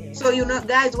 So, you know,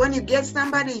 guys, when you get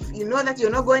somebody, if you know that you're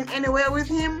not going anywhere with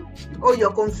him or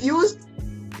you're confused,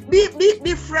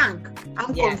 be frank.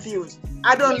 I'm confused.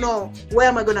 I don't know where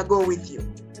am I gonna go with you.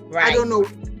 I don't know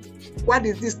what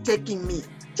is this taking me.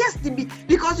 Just to be,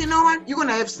 because you know what, you're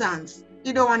gonna have sons.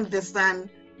 You don't want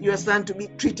your son to be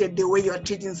treated the way you're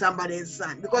treating somebody's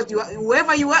son, because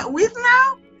whoever you are with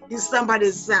now is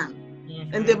somebody's son.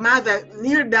 And the mother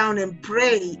kneel down and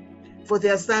pray for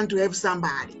their son to have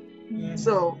somebody.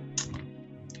 So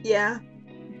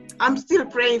I'm still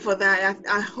praying for that.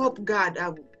 I hope God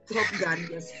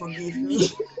just forgive me.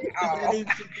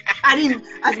 I didn't,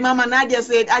 as Mama Nadia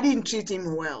said, I didn't treat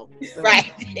him well. So,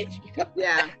 right.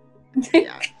 Yeah.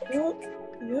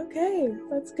 Okay,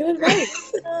 that's good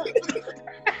advice.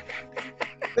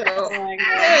 So,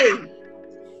 hey,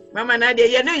 Mama Nadia,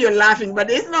 you know you're laughing, but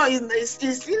it's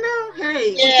you know,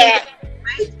 hey.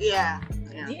 Yeah.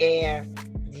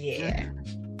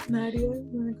 Nadia, you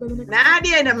want to go to the next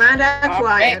Nadia and Amanda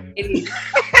quiet. You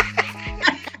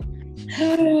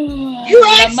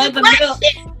asked the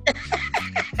question.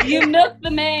 You milked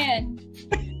the man.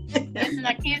 Listen,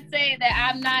 I can't say that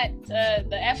I'm not.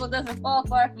 The apple doesn't fall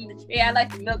far from the tree. I like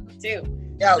to milk too.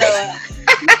 No. So,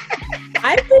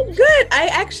 I've been good.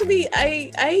 I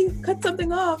cut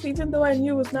something off, even though I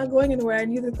knew it was not going anywhere. I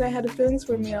knew the guy had feelings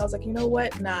for me. I was like, you know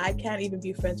what? Nah, I can't even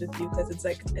be friends with you because it's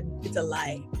like it's a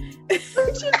lie.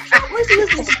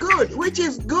 Which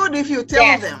is good if you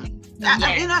tell them.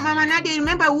 You know, Mama Nadia,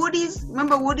 remember Woody's?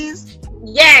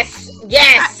 Yes.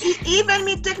 Even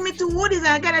me take me to Woody's.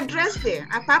 I got a dress there,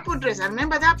 a purple dress. I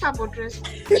remember that purple dress.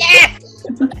 Yes.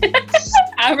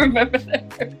 I remember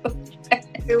that.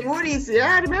 The Woody's,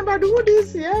 I remember the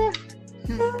Woody's,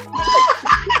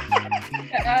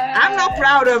 I'm not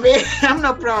proud of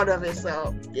it.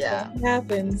 So It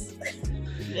happens.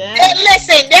 Yeah. Hey,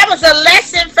 listen, that was a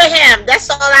lesson for him. That's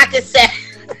all I can say.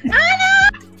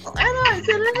 I know. It's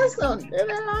a lesson.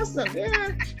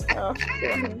 Yeah.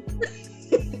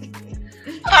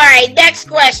 All right, next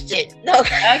question.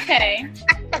 Okay.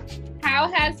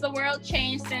 How has the world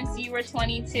changed since you were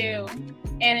 22?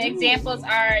 And examples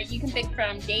are, you can pick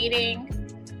from dating,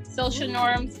 social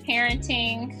norms,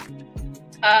 parenting,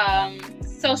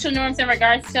 social norms in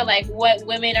regards to like what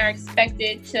women are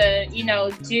expected to, you know,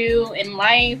 do in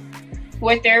life,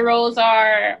 what their roles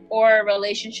are, or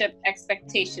relationship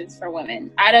expectations for women.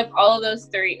 Out of all of those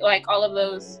three, like all of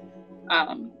those,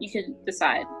 you can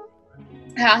decide.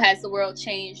 How has the world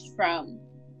changed from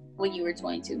when you were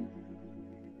 22?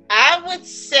 I would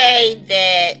say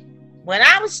that when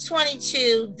I was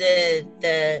 22,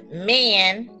 the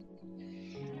man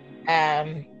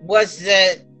was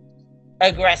the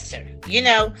aggressor. You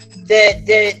know,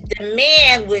 the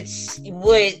man would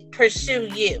pursue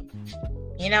you.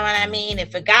 You know what I mean?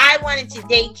 If a guy wanted to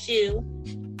date you,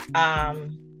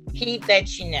 he'd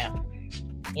let you know.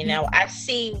 You know, I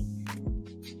see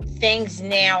things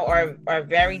now are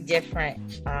very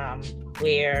different,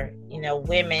 where, you know,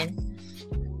 women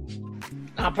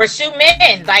pursue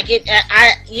men like it.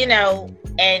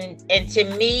 And to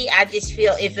me, I just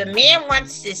feel if a man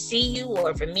wants to see you,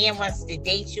 or if a man wants to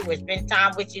date you or spend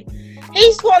time with you,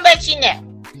 he's gonna let you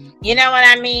know. You know what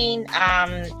I mean?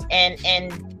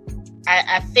 And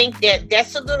I think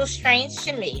that's a little strange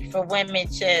to me for women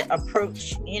to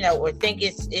approach, you know, or think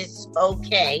it's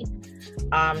okay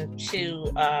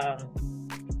to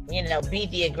you know, be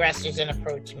the aggressors and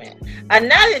approach men.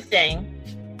 Another thing,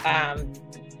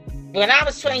 when I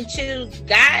was 22,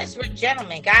 guys were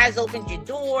gentlemen. Guys opened your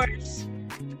doors.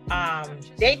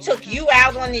 They took you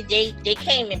out on a date. They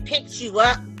came and picked you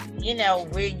up, you know,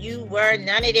 where you were.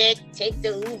 None of that. Take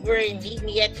the Uber and meet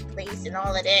me at the place and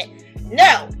all of that.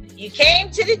 No, you came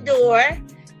to the door.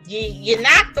 You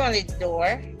knocked on the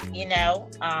door. You know,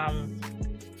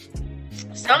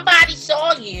 somebody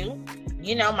saw you.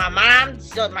 You know, my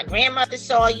grandmother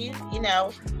saw you. You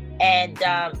know. And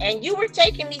you were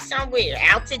taking me somewhere,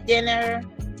 out to dinner,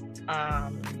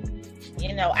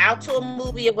 you know, out to a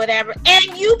movie or whatever, and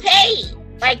you paid.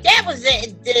 Like, that was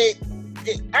the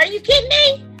are you kidding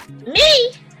me?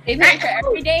 Me? They paid for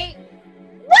every date?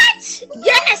 What?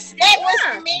 Yes, that was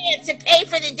the man to pay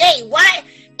for the date. Why?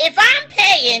 If I'm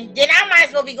paying, then I might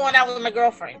as well be going out with my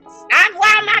girlfriends.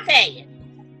 Why am I paying?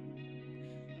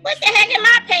 What the heck am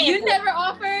I paying for?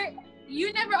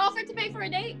 You never offered to pay for a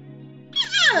date?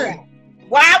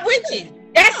 Why would you?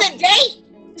 That's a date.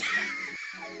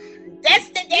 That's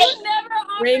the date. You never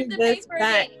offered to pay for a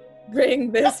date.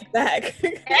 Bring this back.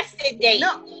 That's the date.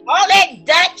 No. All that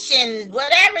Dutch and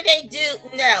whatever they do,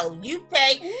 no, you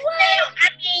pay. Now, I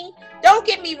mean, don't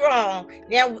get me wrong.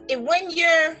 Now, when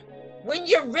you're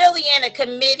really in a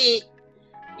committed,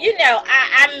 you know,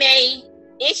 I may,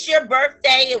 it's your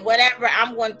birthday or whatever,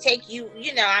 I'm going to take you,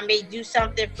 you know, I may do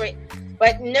something for it.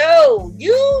 But no,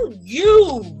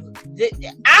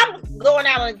 I'm going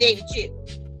out on a date with you.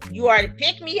 You are to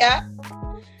pick me up,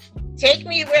 take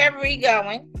me wherever we're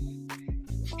going,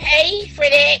 pay for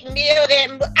that meal.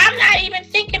 I'm not even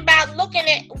thinking about looking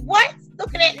at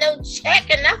no check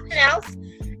or nothing else.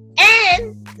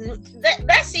 And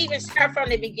let's even start from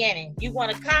the beginning. You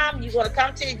want to come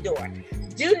to the door.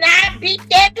 Do not beat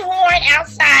that horn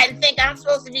outside and think I'm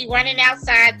supposed to be running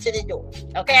outside to the door,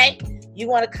 okay? You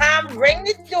want to come, ring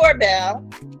the doorbell,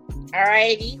 all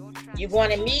righty? You're going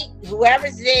to meet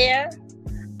whoever's there.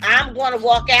 I'm going to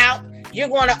walk out. You're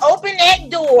going to open that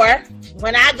door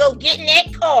when I go get in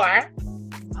that car.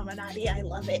 I'm an Adi, I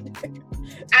love it.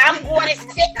 I'm going to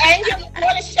sit, and you're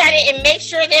going to shut it and make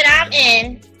sure that I'm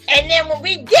in. And then when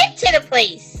we get to the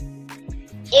place,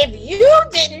 if you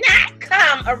did not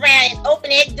come around and open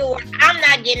that door, I'm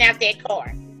not getting out that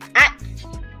car.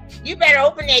 You better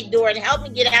open that door and help me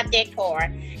get out that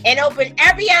car, and open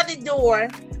every other door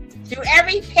through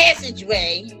every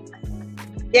passageway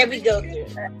that we go through.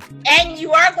 And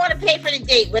you are going to pay for the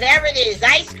date, whatever it is,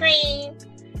 ice cream,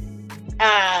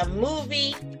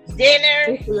 movie,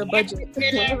 dinner, your budget.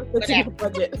 Dinner, Your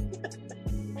budget.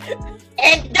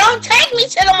 And don't take me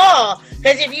to the mall,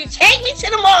 because if you take me to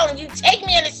the mall and you take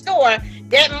me in the store,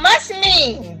 that must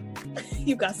mean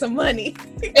you got some money.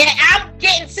 that I'm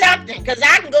getting something, because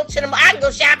I can go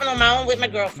shopping on my own with my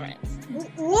girlfriends.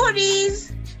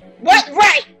 Woodies. What?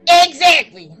 Right?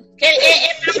 Exactly. Am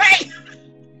I right?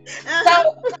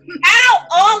 So how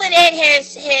all of that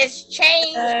has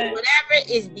changed, whatever,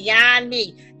 is beyond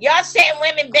me. Y'all setting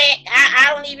women back,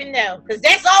 I don't even know, because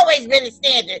that's always been the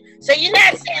standard. So you're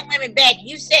not setting women back,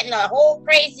 you setting a whole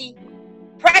crazy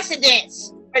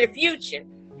precedence for the future,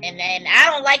 and I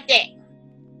don't like that.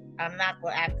 I'm not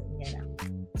going to, you know.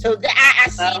 So I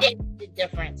see the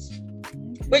difference.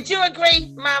 Would you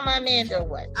agree, Mama Amanda, or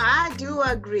what? I do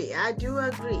agree.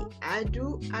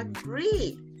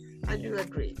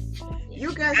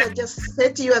 You guys are just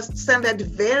setting your standard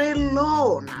very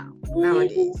low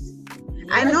nowadays.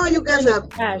 I know you guys are.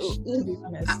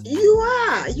 You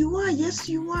are. Yes,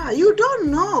 you are. You don't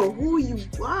know who you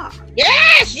are.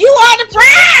 Yes, you are the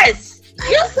prize.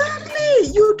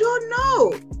 Exactly. You don't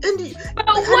know. But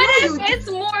what if it's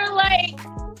more like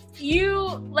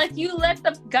you let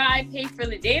the guy pay for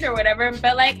the date or whatever,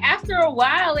 but like after a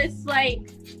while, it's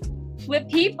like with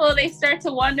people, they start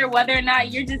to wonder whether or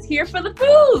not you're just here for the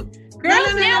food.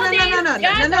 Girls nowadays, Nadia,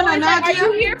 are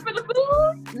you here for the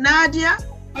food? Nadia,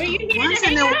 are you here to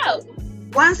hang out?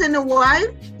 Once in a while,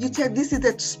 you tell, this is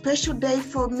a special day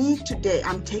for me today.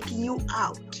 I'm taking you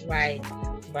out. Right.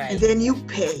 And then you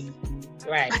pay.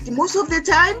 Right. But most of the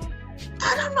time,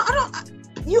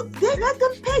 they let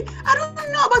them pay. I don't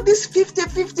know about this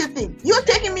 50-50 thing. You're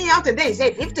taking me out today,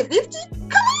 say 50-50?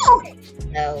 Come on.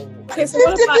 No. Okay, so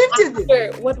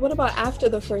what about after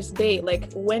the first date?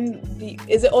 Like,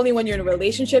 is it only when you're in a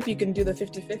relationship you can do the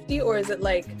 50-50, or is it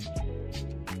like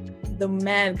the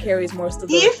man carries most of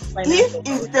the if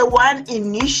is the one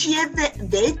initiate the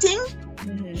dating,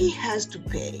 he has to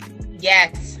pay.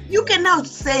 Yes. You cannot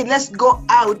say let's go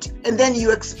out and then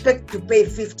you expect to pay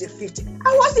 50-50.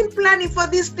 I wasn't planning for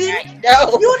this thing.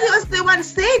 No. You was the one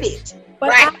said it.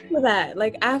 But after that,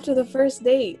 like after the first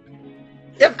date.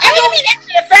 I mean after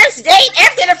the first date,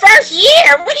 after the first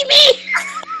year. What do you mean?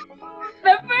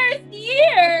 The first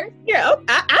year. Yeah,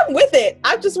 I'm with it.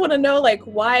 I just want to know, like,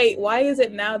 why is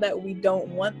it now that we don't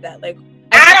want that? Like,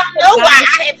 I don't know why.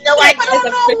 I have no idea. I don't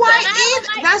know why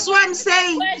either. That's what I'm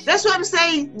saying. That's what I'm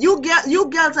saying. You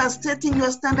girls are setting your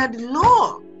standard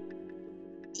low.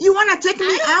 You want to take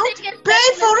me out?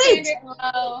 Pay for it.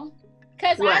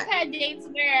 Because I've had dates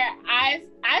where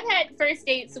I've had first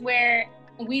dates where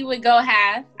we would go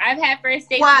half. I've had first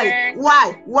dates where...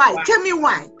 Why? Tell me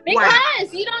why.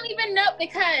 Because you don't even know.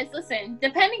 Because, listen,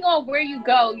 depending on where you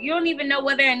go, you don't even know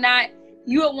whether or not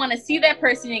you would want to see that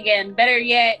person again. Better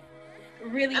yet,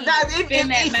 really if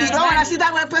you don't want to see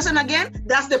that one person again,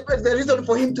 that's the reason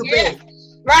for him to pay.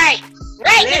 Right.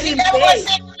 Because you don't want to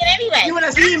see him again anyway. You want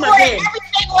to see him again.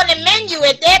 Everything on the menu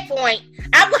at that point.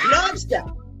 Lobster.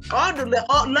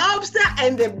 Lobster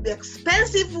and the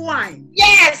expensive wine.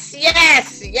 Yes.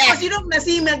 But you don't want to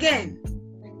see him again.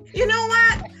 You know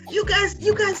what? You guys,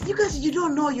 you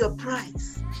don't know your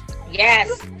price. Yes.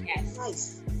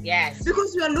 Yes.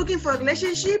 Because you are looking for a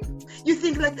relationship, you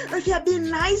think like, if you're being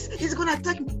nice, he's gonna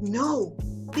attack me. No.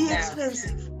 Be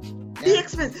expensive. Be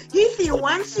expensive. If he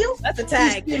wants you, that's a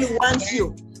tag. He still wants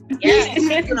you. Yes. He's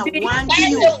gonna want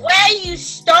and you. The way you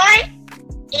start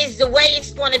is the way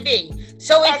it's gonna be.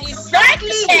 So if you start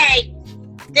to pay,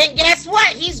 then guess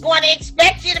what? He's going to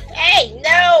expect you to pay.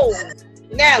 No.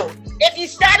 If you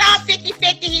start off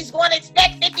 50-50, he's going to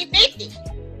expect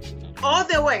 50-50. All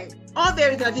the way. Is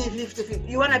going to be 50-50.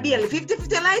 You want to be a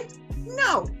 50-50 life?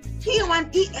 No. He's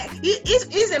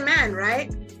a man,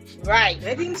 right? Right.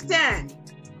 Let him stand.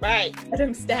 Right. Let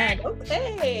him stand.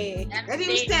 Okay. Let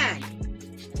him stand.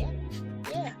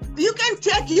 Yeah. You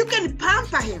can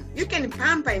pamper him. You can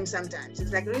pamper him sometimes.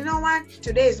 It's like, you know what?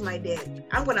 Today is my day.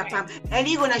 I'm going to pamper. And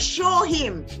you're going to show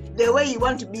him the way you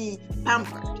want to be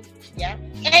pampered. Yeah.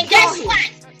 And guess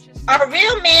what? A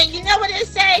real man, you know what they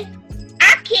say?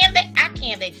 I can't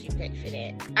let you pay for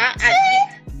that.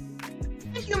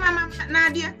 Thank you, Mama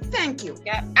Nadia. Thank you.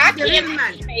 Yeah, I can't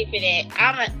let you pay for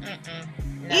that.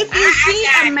 No.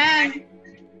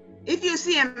 If you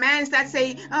see a man start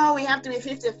saying, oh, we have to be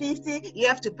 50-50, you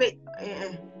have to pay.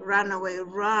 Run away,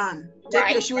 run.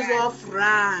 Take your shoes off,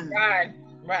 run.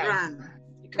 Run.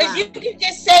 Because you can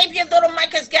just save your little money.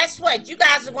 Because guess what? You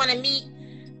guys are going to meet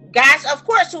guys, of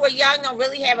course, who are young, don't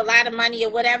really have a lot of money or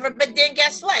whatever. But then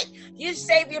guess what? You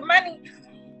save your money.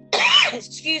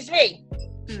 Excuse me.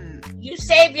 You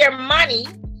save your money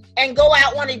and go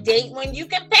out on a date when you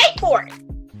can pay for it.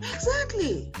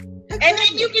 Exactly. And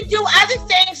then you can do other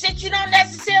things that you don't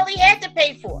necessarily have to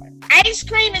pay for. Ice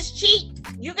cream is cheap.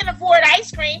 You can afford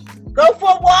ice cream. Go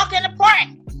for a walk in the park.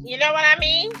 You know what I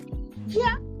mean?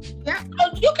 Yeah. So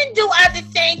you can do other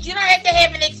things. You don't have to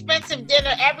have an expensive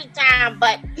dinner every time,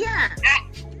 but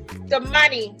the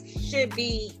money should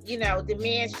be, the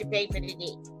man should pay for the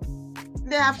date.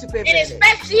 They have to pay for it. And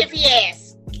especially if he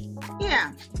asks.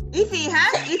 Yeah. If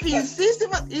he insists,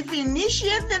 if he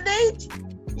initiates the date,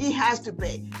 he has to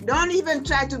pay. Don't even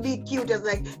try to be cute as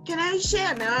like, can I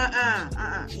share?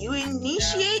 No, You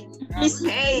initiate,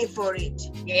 pay for it.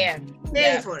 Yeah.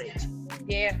 Pay for it.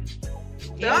 Yeah.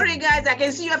 Sorry guys, I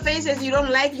can see your faces. You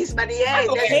don't like this, but I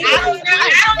don't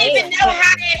even know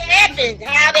how that happened.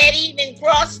 How that even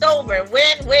crossed over.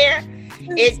 When, where?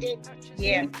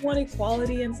 Yeah. They want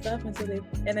equality and stuff, and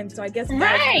so I guess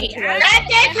right. Not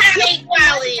that kind of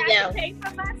equality though. I pay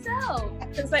for myself.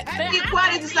 It's like have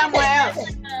equality somewhere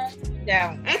else.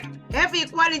 No. Have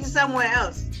equality somewhere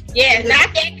else. Yeah,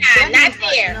 not that kind. Not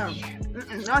there. No.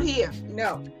 Not here.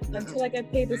 No. Until I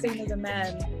get paid the same as a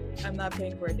man, I'm not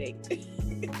paying for a date.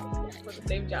 For the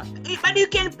same job. But you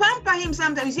can pamper him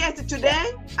sometimes. Yes,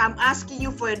 today I'm asking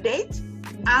you for a date.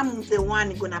 I'm the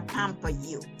one gonna pamper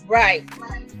you. Right.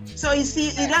 So you see,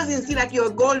 it doesn't seem like you're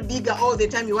a gold digger all the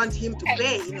time. You want him to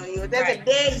pay. There's a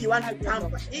day you want to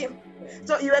pamper him.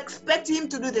 So you expect him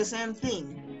to do the same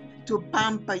thing, to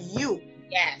pamper you.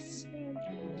 Yes.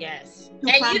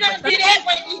 And you don't do that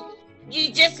when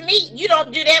you just meet. You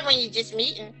don't do that when you're just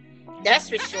meeting. That's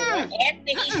for sure.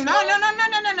 No.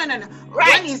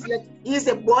 Right. When he's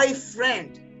a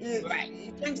boyfriend.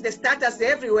 You change the status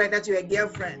everywhere that you're a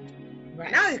girlfriend.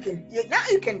 Right. Now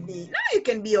you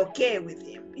can be okay with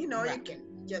him. You know, you can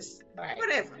just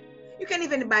whatever. You can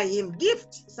even buy him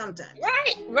gifts sometimes.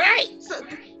 Right. So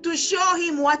to show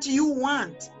him what you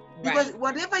want, because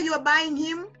whatever you are buying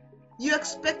him, you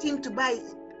expect him to buy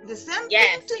the same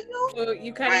thing to you. So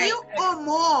you kind of or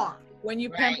more. When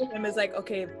you pamper him, it's like,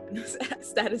 okay,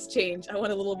 status change. I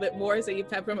want a little bit more, so you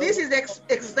pamper him. This is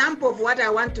example of what I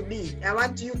want to be. I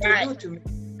want you to do to me.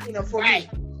 You know, for me.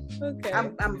 Okay.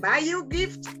 I'm buy you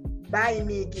gift, buy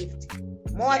me gift.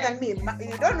 More than me.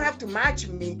 You don't have to match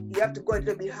me. You have to go a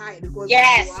little bit high because you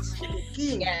are the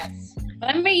king. Yes.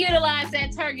 Let me utilize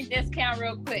that Target discount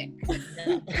real quick.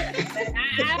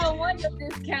 I don't want your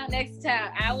discount next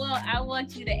time. I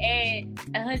want you to add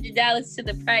 $100 to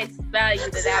the price value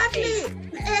that I paid.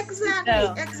 Exactly.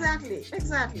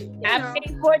 I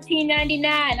paid $14.99.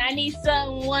 I need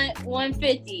something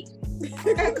 $150.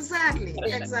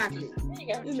 Exactly.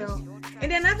 You know.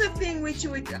 And another thing which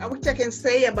I can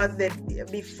say about the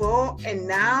before and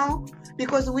now,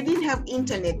 because we didn't have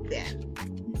internet then.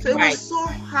 So it was so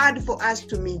hard for us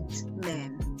to meet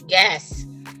men. Yes.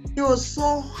 It was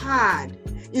so hard.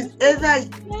 It's either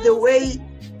the way,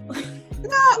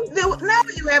 now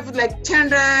you have like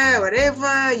Tinder,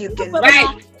 whatever, you can.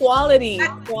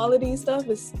 Quality stuff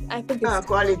is, I think it's.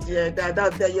 Quality,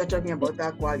 that you're talking about,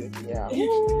 that quality, yeah.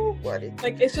 Quality.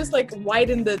 Like, it's just like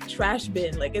white in the trash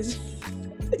bin. Like, it's.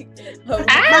 I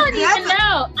don't even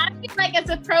know. I feel like it's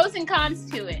a pros and cons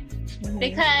to it.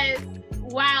 Because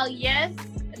while, yes,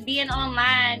 being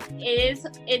online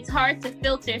it's hard to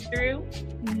filter through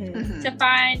to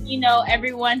find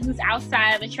everyone who's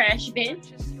outside of a trash bin.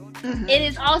 It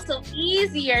is also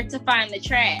easier to find the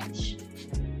trash.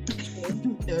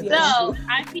 So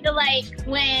I feel like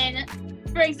when,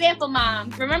 for example,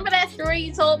 Mom, remember that story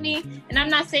you told me, and I'm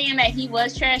not saying that he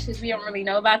was trash because we don't really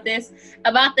know about this,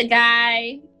 about the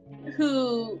guy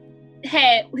who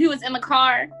was in the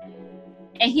car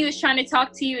and he was trying to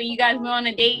talk to you and you guys went on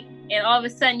a date. And all of a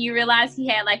sudden, you realize he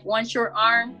had like one short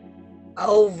arm.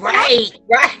 Oh, right.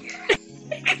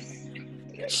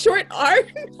 Short arm?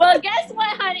 Well, guess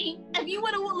what, honey? If you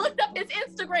would have looked up his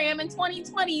Instagram in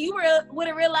 2020, you would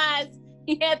have realized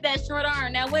he had that short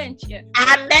arm. Now, wouldn't you?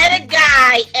 I met a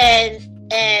guy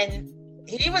and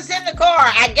he was in the car.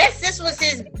 I guess this was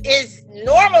his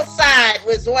normal side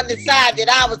was on the side that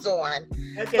I was on.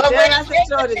 Okay, but when I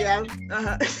told you, the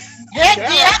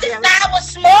other side was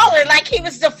smaller, like he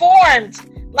was deformed.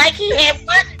 Like he had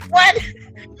one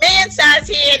man-sized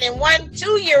hand and one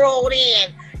 2-year-old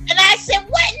hand. And I said,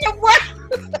 what in the world?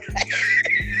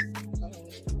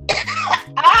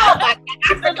 Oh my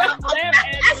God.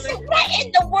 I said, what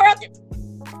in the world?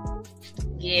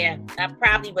 Yeah, I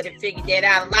probably would have figured that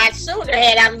out a lot sooner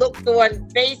had I looked on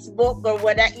Facebook or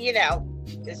whatever,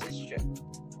 This is true.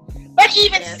 But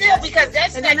even still, because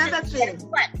that's another thing.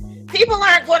 People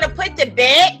aren't going to put the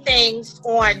bad things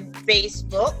on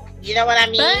Facebook. You know what I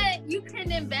mean? But you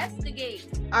can investigate.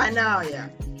 I know, yeah.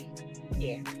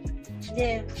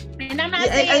 And I'm not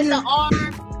saying it's an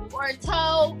arm or a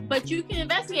toe, but you can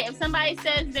investigate. If somebody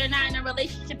says they're not in a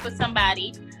relationship with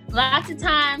somebody, lots of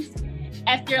times,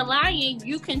 if they're lying,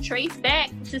 you can trace back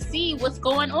to see what's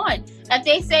going on. If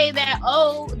they say that,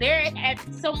 they're at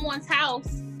someone's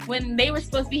house when they were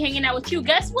supposed to be hanging out with you,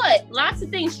 guess what? Lots of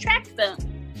things track them.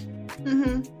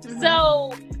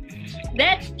 So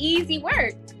that's easy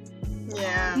work.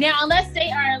 Yeah. Now, unless they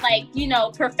are like,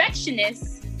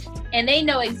 perfectionists and they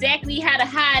know exactly how to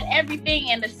hide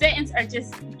everything and the settings are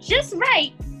just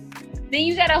right, then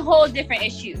you got a whole different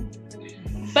issue.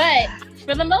 But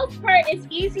for the most part, it's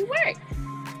easy work.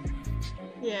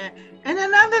 Yeah. And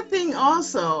another thing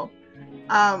also,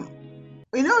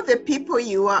 the people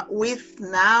you are with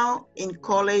now in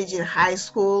college, in high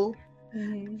school,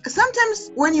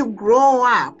 sometimes when you grow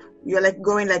up, you're like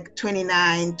going like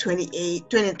 29, 28,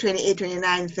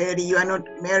 29, 30, you are not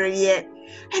married yet.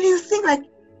 And you think like,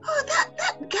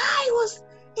 that guy was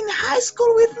in high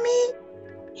school with me.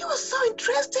 He was so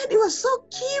interested. He was so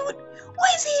cute.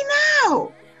 Where is he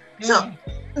now? So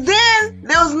then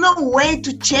there was no way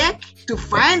to check to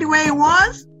find where he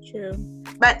was. True.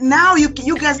 But now you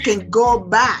guys can go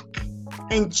back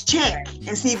and check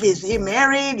and see if he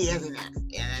married, he has a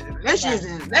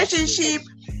relationship.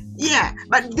 Yeah,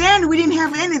 but then we didn't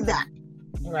have any of that.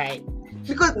 Right.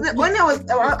 Because when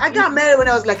I got married when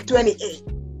I was like 28.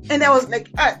 And I was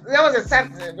like, that was a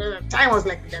time I was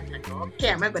like, okay,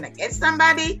 am I going to get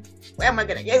somebody? Where am I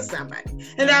going to get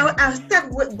somebody? And I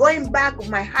started going back with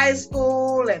my high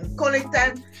school and college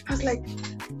time. I was like,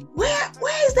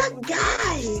 where is that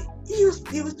guy? He used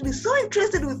to be so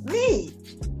interested with me.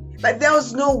 But there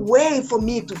was no way for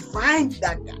me to find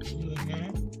that guy.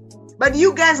 But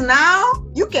you guys now,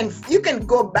 you can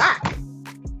go back.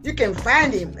 You can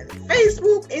find him on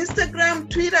Facebook, Instagram,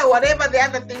 Twitter, whatever the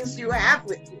other things you have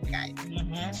with you guys.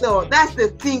 Mm-hmm. So that's the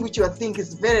thing which you think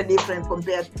is very different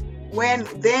compared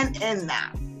then and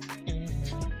now.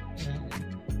 Mm-hmm.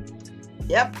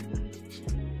 Yep.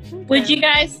 Would you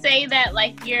guys say that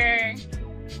like you're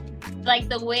like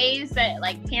the ways that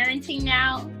like parenting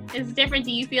now is different?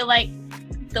 Do you feel like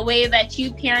the way that you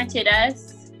parented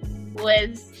us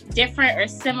was different or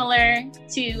similar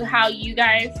to how you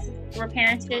guys were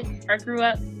parented or grew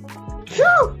up?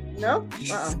 No.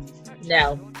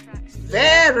 No.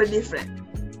 Very different.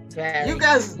 Very. You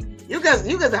guys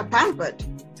are pampered.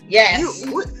 Yes.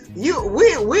 We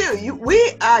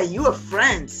are your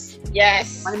friends.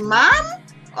 Yes. My mom?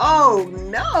 Oh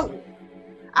no.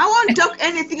 I won't talk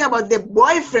anything about the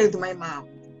boyfriend to my mom.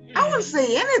 I won't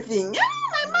say anything. Yeah,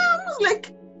 my mom was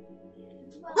like,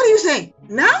 what are you saying?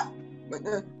 Now?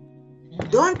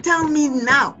 Don't tell me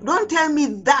now. Don't tell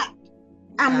me that.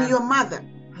 I'm your mother.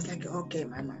 I was like, okay,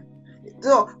 mama.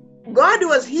 So God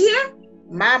was here.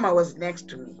 Mama was next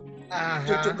to me.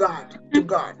 To God.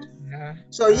 Uh-huh.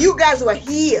 So you guys were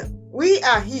here. We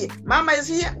are here. Mama is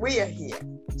here. We are here.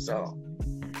 So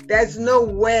there's no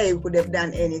way we could have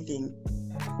done anything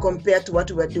compared to what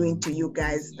we were doing to you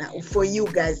guys now. For you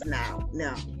guys now.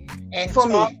 No. And for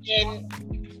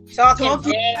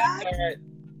talking bad.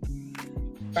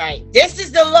 Right. This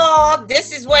is the law.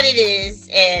 This is what it is.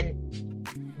 And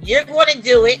you're going to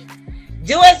do it.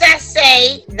 Do as I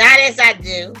say, not as I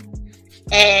do.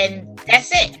 And that's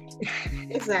it.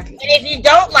 Exactly. And if you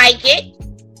don't like it,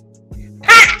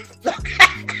 pop!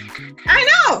 I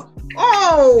know.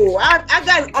 Oh, I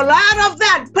got a lot of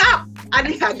that. Pop!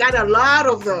 I got a lot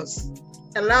of those.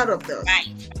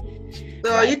 Right. So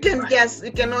right, you can guess.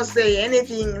 You cannot say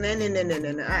anything. No.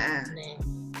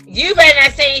 You better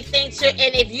not say anything to.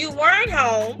 And if you weren't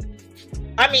home,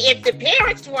 if the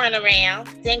parents weren't around,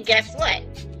 then guess what?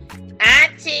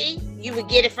 Auntie, you would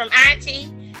get it from auntie.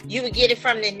 You would get it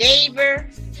from the neighbor.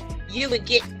 You would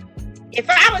get. If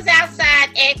I was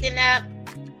outside acting up,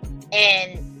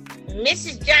 and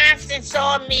Mrs. Johnson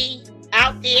saw me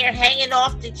out there hanging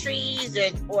off the trees,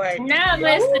 or no,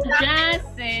 Mr.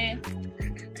 Johnson,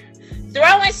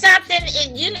 throwing something,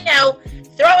 and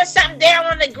throwing something down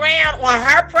on the ground on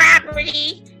her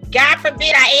property. God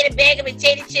forbid I ate a bag of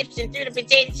potato chips and threw the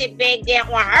potato chip bag down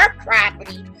on her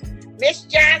property. Miss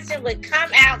Johnson would come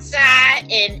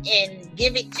outside and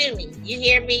give it to me. You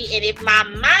hear me? And if my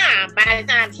mom, by the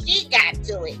time she got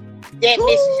to it, that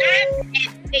Miss Johnson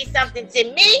had to say something to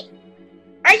me,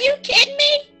 are you kidding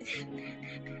me?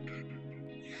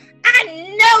 I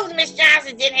know Miss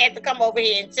Johnson didn't have to come over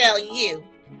here and tell you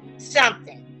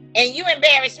something. And you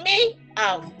embarrassed me?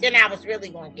 Oh, then I was really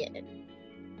going to get it.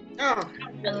 Oh.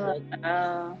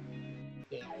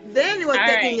 Yeah. Then you were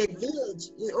taking a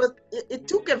village. It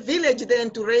took a village then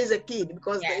to raise a kid,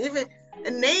 because even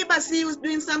a neighbor see you was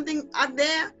doing something out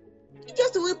there, you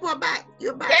just whip her back.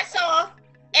 Your back. That's all.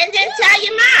 And then tell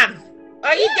your mom.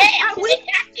 Or you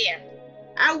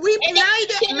I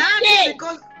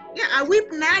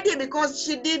whipped Nadia because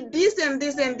she did this and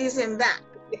this and this and that.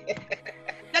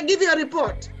 I give you a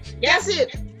report. That's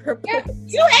it. Yeah.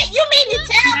 You mean to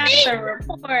tell me? A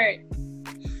report.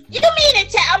 You mean to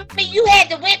tell me you had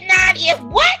to whip Nadia?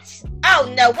 What?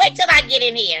 Oh no! Wait till I get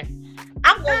in here.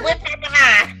 I'm gonna whip her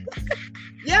behind.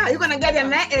 Yeah, you're gonna get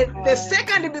the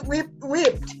second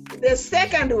whipped. The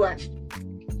second one.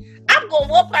 I'm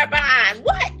gonna whoop her behind.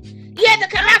 What? You had to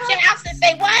come out your house and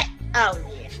say what? Oh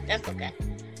yeah, that's okay.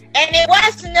 And it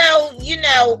was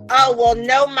no, oh well,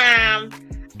 no, mom,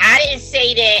 I didn't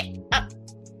say that.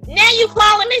 Now you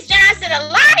calling Miss Johnson a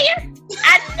liar?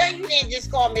 I know you didn't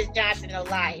just call Miss Johnson a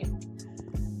liar.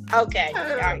 Okay,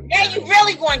 all right. Now you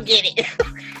really gonna get it.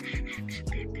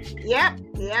 Yep.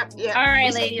 All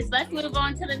right, ladies, let's move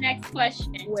on to the next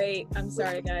question. Wait, I'm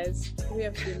sorry, guys. We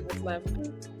have 2 minutes left.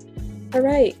 All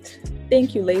right.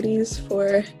 Thank you, ladies,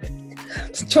 for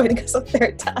joining us a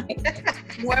third time.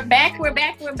 We're back.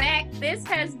 This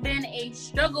has been a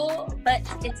struggle, but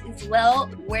it is well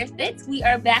worth it. We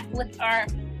are back with our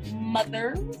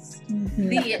mothers,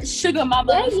 the sugar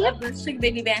mamas of the Sugar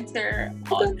Baby Banter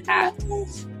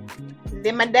podcast.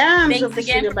 The madams Thanks of the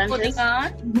again Sugar for putting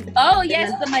Banters. on. Oh,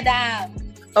 yes, the madam.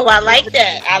 Oh, I like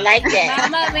that.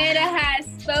 Mama Amanda has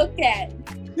spoken.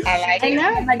 I like it.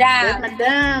 The Madam.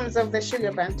 madams of the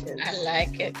Sugar Banters. I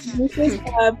like it. We just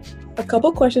have a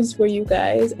couple questions for you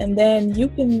guys, and then you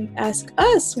can ask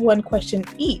us one question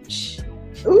each.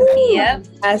 Ooh, Yep.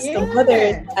 Ask the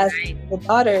mothers, ask the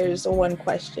daughters one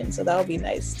question. So that'll be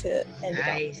nice to end it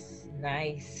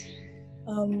Nice.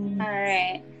 off. All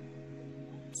right.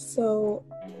 So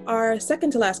our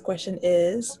second to last question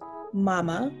is,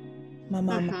 Mama.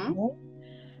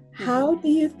 How do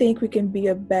you think we can be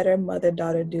a better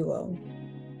mother-daughter duo?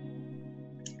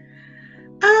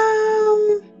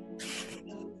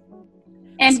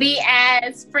 And be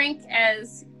as frank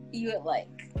as you would like.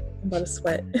 I'm about to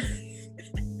sweat.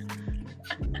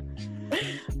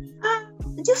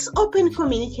 Just open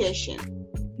communication.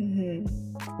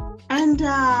 And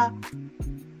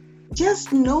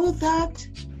just know that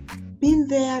been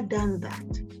there, done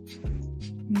that.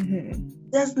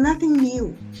 There's nothing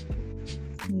new.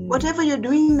 Whatever you're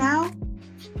doing now,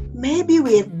 maybe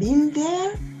we have been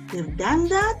there, we've done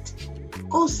that,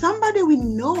 or somebody we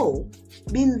know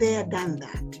been there, done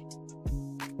that.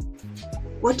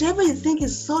 Whatever you think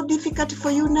is so difficult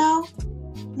for you now,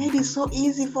 maybe it's so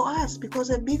easy for us because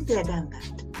we've been there, done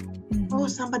that. Or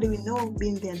somebody we know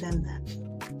been there, done that.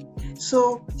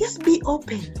 So just be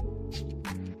open.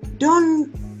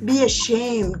 Don't be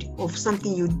ashamed of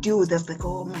something you do that's like,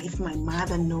 oh, if my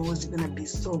mother knows, it's gonna be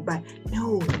so bad.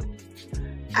 No,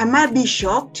 I might be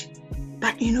shocked,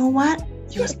 but you know what?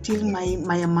 You're still my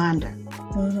Amanda.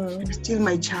 You're still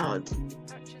my child.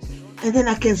 And then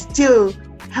I can still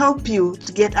help you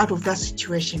to get out of that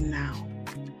situation now.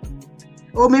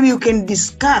 Or maybe you can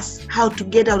discuss how to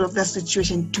get out of that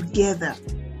situation together.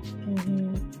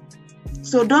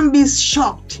 So don't be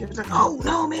shocked. It's like, oh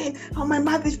no, man,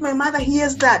 if my mother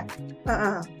hears that.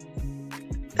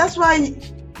 That's why,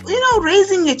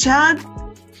 raising a child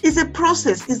is a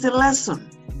process, is a lesson.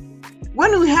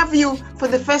 When we have you for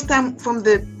the first time from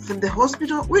the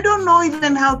hospital, we don't know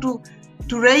even how to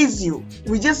raise you.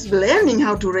 We're just learning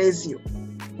how to raise you.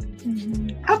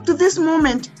 Up to this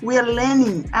moment, we are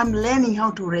learning. I'm learning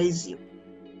how to raise you.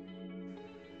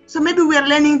 So maybe we are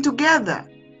learning together.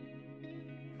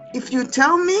 If you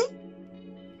tell me,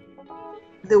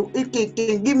 it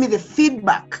can give me the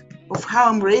feedback of how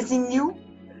I'm raising you,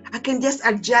 I can just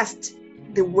adjust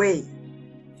the way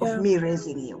of me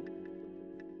raising you.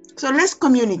 So let's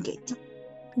communicate.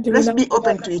 Let's be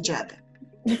open to each other.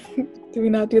 Do we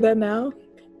not do that now?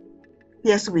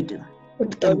 Yes, we do. We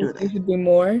can do that. We should do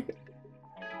more.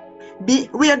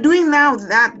 We are doing now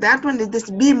that one is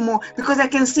just be more, because I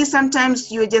can see sometimes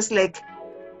you're just like,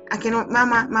 I cannot,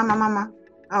 mama.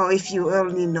 Oh, if you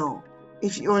only know,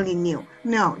 if you only knew.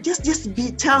 No, just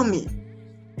tell me.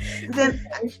 Then,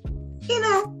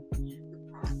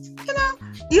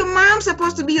 your mom's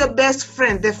supposed to be your best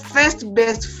friend, the first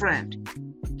best friend.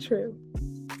 True.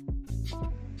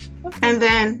 Okay. And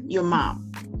then your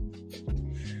mom.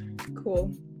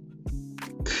 Cool.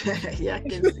 Yeah, I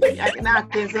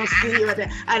can see you.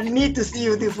 I need to see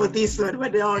you for this one.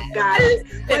 But oh God,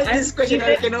 this question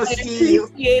I cannot see you.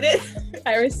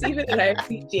 I receive it and I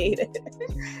appreciate it.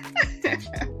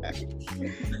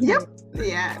 Yep.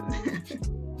 Yeah.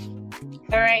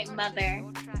 All right, mother.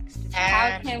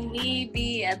 How can we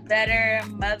be a better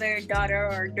mother, daughter,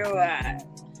 or duo?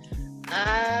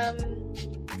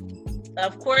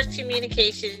 Of course,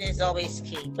 communication is always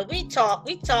key. But we talk.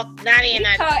 Nadia and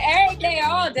I talk every day,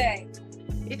 all day.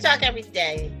 We talk every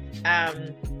day.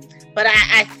 But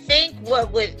I think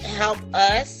what would help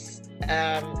us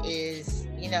is,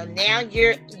 now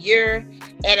you're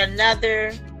at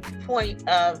another point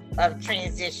of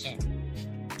transition.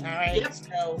 All right. Yep.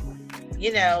 So,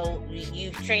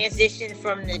 you've transitioned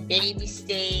from the baby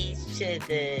stage to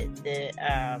the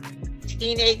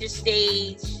teenager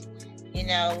stage.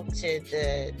 To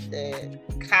the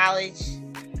college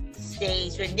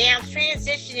stage, but now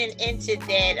transitioning into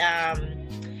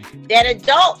that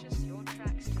adult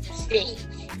stage,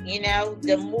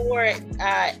 the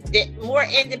more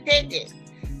independent.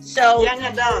 So young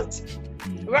adult.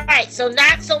 Right. So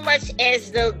not so much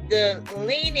as the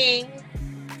leaning,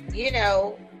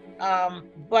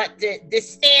 but the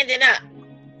standing up,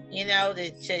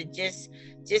 to just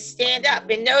stand up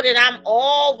and know that I'm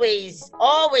always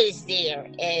there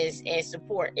as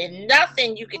support. And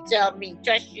nothing you could tell me,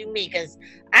 trust you me, because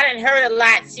I done heard a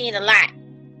lot, seen a lot,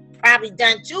 probably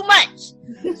done too much.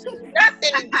 So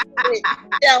nothing you could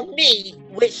tell me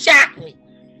would shock me.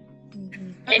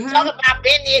 And talk about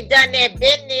been there,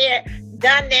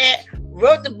 done that,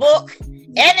 wrote the book,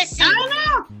 and the sequel.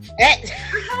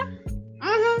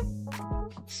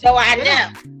 So I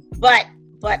know, but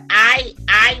I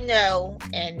know,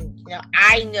 and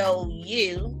I know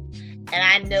you, and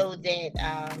I know that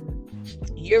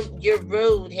your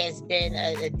road has been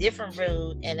a different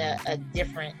road and a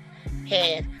different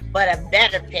path, but a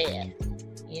better path.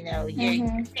 Your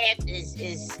path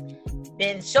is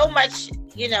been so much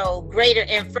greater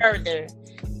and further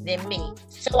than me.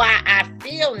 So I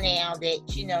feel now that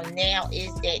now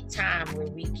is that time where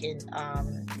we can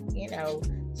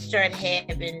start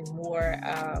having more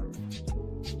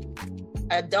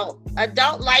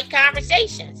adult-like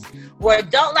conversations. We're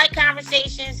adult-like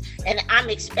conversations, and I'm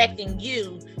expecting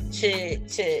you to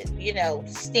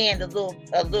stand a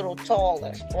little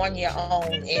taller on your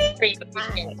own and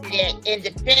transition to that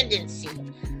independency.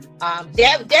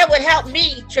 That would help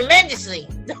me tremendously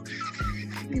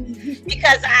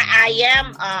because I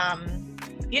am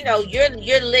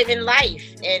you're living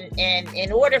life, and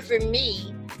in order for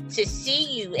me to see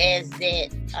you as that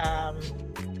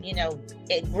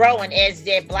growing as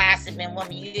that blossoming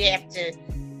woman, you have to,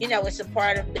 it's a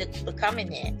part of becoming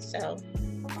that. So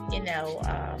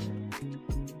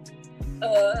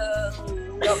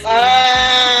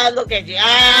look at you.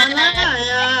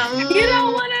 You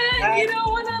don't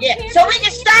wanna. Yeah. So we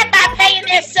can start by paying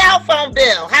their cell phone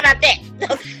bill. How about that? You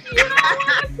don't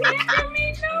wanna pay for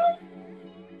me, no.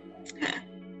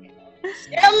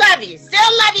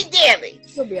 Still love you dearly.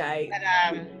 You'll be alright. But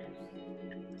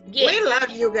We love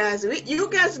you guys. You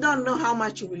guys don't know how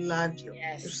much we love you.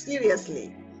 Yes.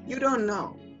 Seriously, you don't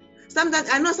know.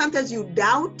 Sometimes you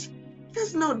doubt.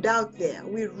 There's no doubt there.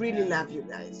 We really love you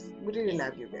guys. We really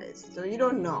love you guys. So you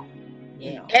don't know.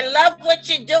 Yeah. And love what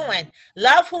you're doing.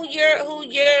 Love who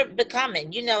you're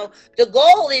becoming. The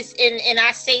goal is, and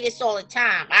I say this all the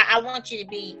time, I want you to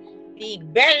be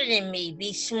better than me,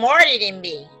 be smarter than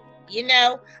me.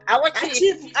 I want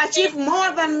you to achieve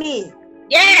more than me.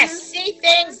 Yes, see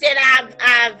things that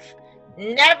I've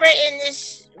never in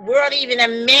this world even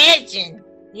imagined,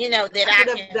 that I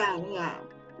could have done, yeah.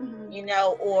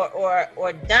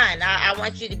 Or done. I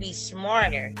want you to be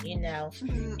smarter,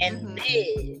 and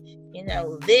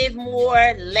live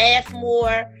more, laugh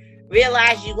more,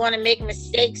 realize you're going to make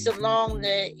mistakes along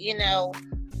the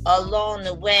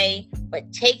way,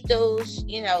 but take those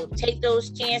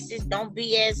chances. Don't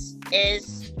be as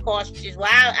cautious. Well,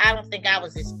 I don't think I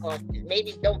was as cautious.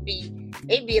 Maybe be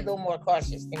a little more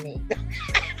cautious than me.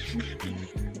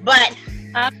 But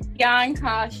I'm beyond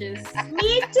cautious.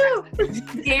 Me too.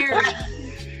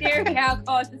 Scary how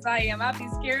cautious I am. I'll be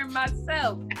scaring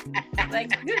myself. Like,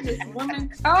 goodness, woman,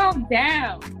 calm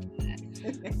down.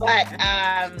 But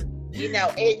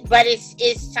but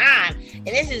it's time, and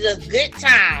this is a good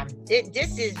time.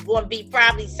 This is going to be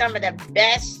probably some of the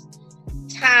best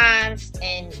times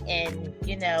and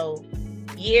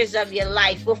years of your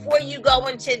life before you go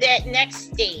into that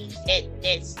next stage,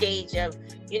 that stage of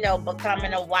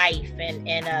becoming a wife and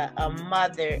a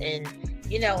mother, and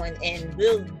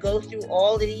we'll go through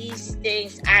all of these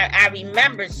things. I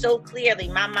remember so clearly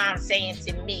my mom saying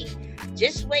to me,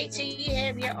 just wait till you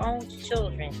have your own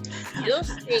children. You'll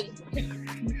see.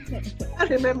 I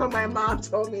remember my mom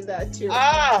told me that too.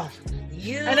 Oh,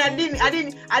 and I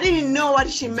didn't know what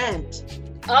she meant.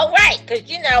 Oh, right,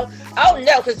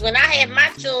 because when I have my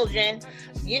children,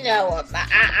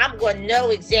 I'm going to know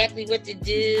exactly what to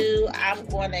do. I'm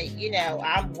going to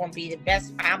be the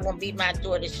best. I'm going to be my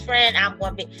daughter's friend. I'm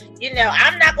going to be,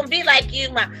 I'm not going to be like you.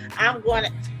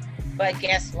 But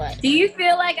guess what? Do you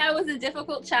feel like I was a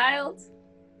difficult child?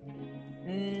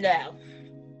 No,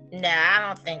 I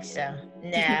don't think so.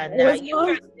 No.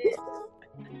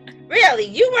 Really,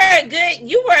 you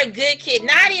were a good kid.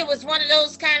 Nadia was one of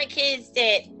those kind of kids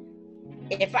that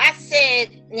if I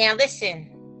said, now listen,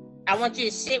 I want you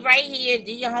to sit right here,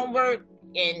 do your homework,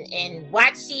 and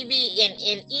watch TV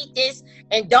and eat this,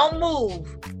 and don't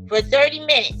move for 30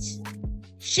 minutes.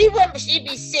 She'd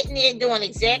be sitting there doing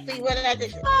exactly what I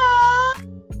did.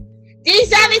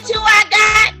 These other two I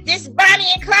got, this Bonnie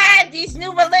and Clyde, these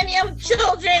new millennium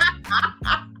children,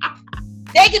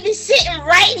 they could be sitting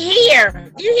right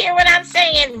here. You hear what I'm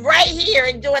saying? Right here,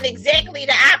 and doing exactly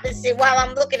the opposite while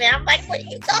I'm looking at it. I'm like, what are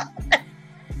you talking about?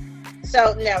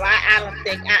 So no, I don't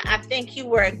think. I think you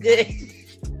were a good.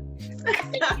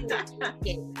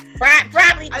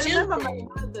 Probably I two. remember my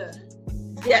mother.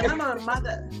 Yeah. I remember my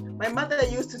mother. My mother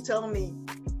used to tell me,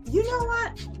 you know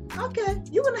what? Okay,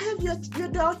 you're gonna have your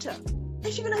daughter, and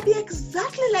she's gonna be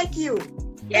exactly like you.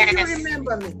 Yes. And you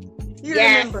remember me. You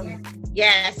remember me.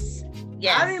 Yes.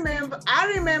 Yes. I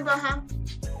remember her.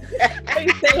 Are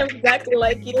you saying exactly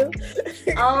like you?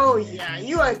 Oh yeah,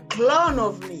 you are a clone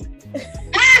of me.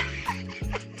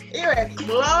 You're a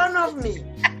clone of me.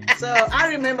 So I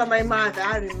remember my mother.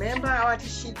 I remember what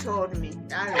she told me.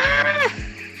 I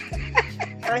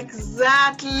remember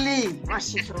exactly what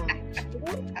she told me.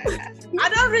 I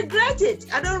don't regret it.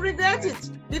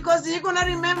 Because you're gonna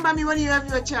remember me when you have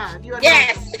your child.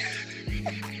 Yes.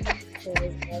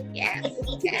 Yes.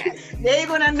 They're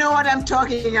gonna know what I'm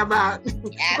talking about.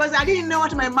 Because I didn't know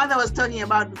what my mother was talking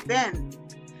about then.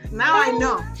 Now I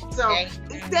know. So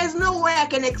there's no way I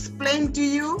can explain to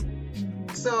you.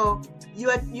 So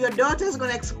your daughter's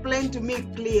gonna explain to me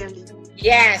clearly.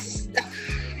 Yes.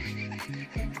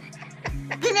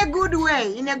 In a good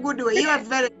way. You are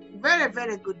very, very,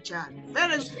 very good child.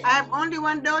 I have only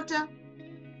one daughter.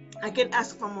 I can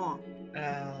ask for more.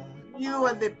 You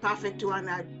are the perfect one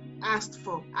I asked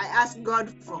for. I asked God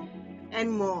for,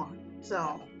 and more.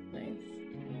 So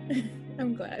Nice.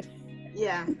 I'm glad.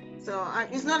 Yeah. So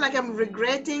it's not like I'm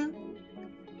regretting,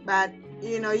 but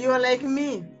you are like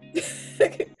me. So,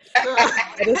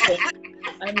 Medicine.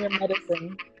 I'm your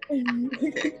medicine. you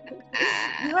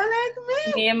are like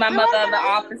me. Me and my mother are the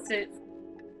opposites.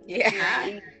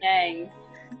 Yeah. Dang.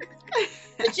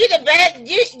 But you're the best.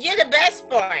 You're the best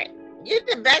part. You're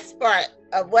the best part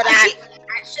of what I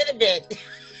should have been.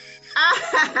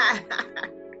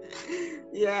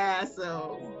 Yeah.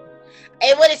 So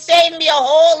it would have saved me a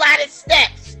whole lot of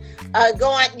steps.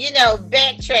 Going,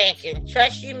 backtracking.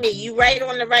 Trust you me, you right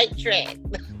on the right track.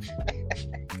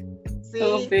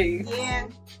 see, yeah.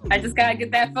 I just gotta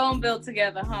get that phone bill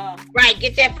together, huh? Right,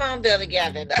 get that phone bill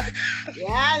together.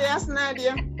 Yeah, that's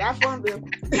Nadia. That phone bill.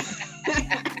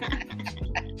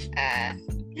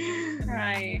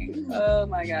 Right. Oh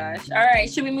my gosh. All right.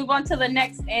 Should we move on to the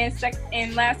next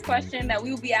and last question that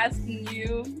we will be asking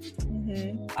you?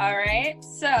 Mm-hmm. All right.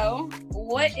 So,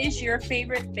 what is your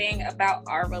favorite thing about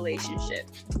our relationship?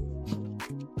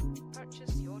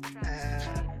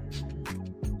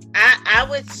 I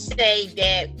would say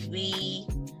that we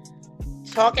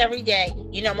talk every day.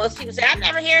 Most people say I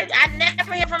never hear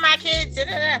from my kids.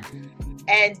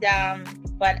 And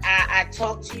but I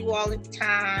talk to you all the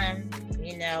time.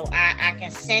 I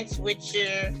can sense we're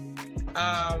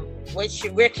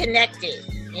connected.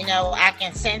 I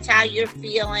can sense how you're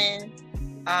feeling,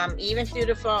 even through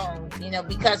the phone,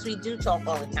 because we do talk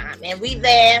all the time. And we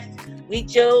laugh, we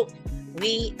joke,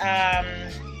 I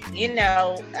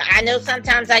know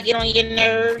sometimes I get on your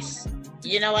nerves,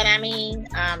 you know what I mean?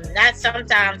 Not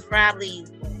sometimes, probably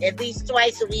at least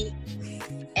twice a week.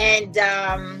 And,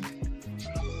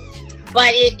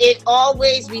 but it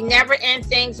always, we never end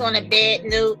things on a bad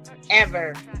note,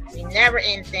 ever. We never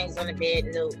end things on a bad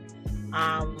note.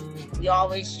 We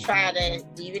always try to,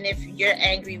 even if you're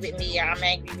angry with me, I'm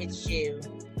angry with you,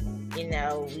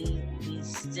 we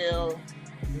still,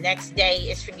 next day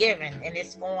is forgiven and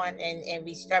it's on and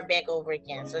we start back over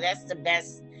again. So that's the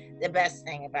best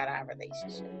thing about our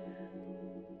relationship.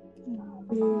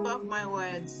 You spoke my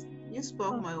words. You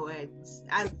spoke my words.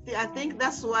 I think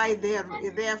that's why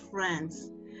they're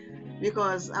friends,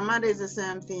 because Amanda is the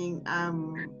same thing.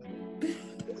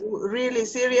 Really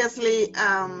seriously,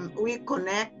 we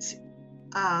connect.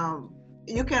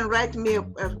 You can write me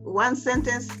one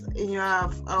sentence in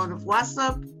on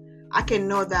WhatsApp. I can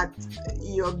know that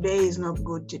your day is not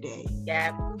good today.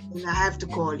 Yeah. And I have to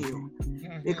call you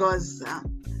because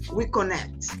we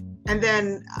connect. And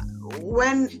then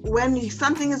when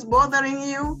something is bothering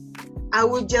you, I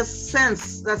will just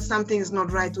sense that something is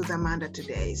not right with Amanda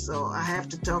today. So I have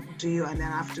to talk to you and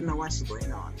then I have to know what's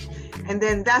going on. And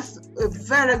then that's a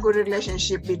very good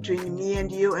relationship between me and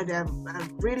you. And I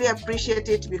really appreciate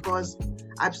it because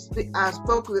I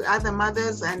spoke with other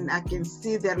mothers and I can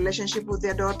see their relationship with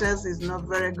their daughters is not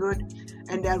very good.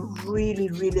 And I really,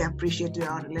 really appreciate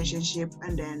our relationship.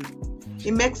 And then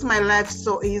it makes my life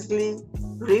so easily,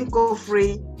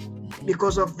 wrinkle-free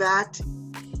because of that.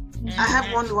 I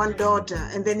have only one daughter.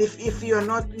 And then if we are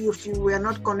not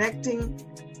connecting,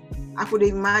 I could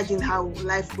imagine how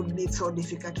life could be so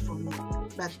difficult for me.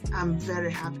 But I'm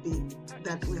very happy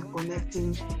that we are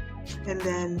connecting. And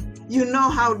then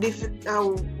how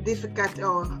difficult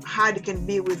or hard it can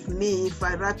be with me if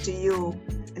I write to you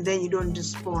and then you don't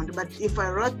respond. But if I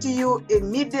write to you,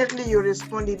 immediately you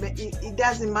respond. It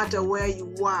doesn't matter where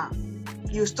you are.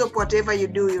 You stop whatever you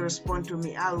do, you respond to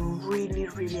me. I really,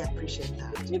 really appreciate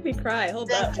that. You made me cry. Hold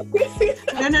up.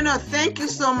 No. Thank you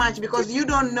so much because you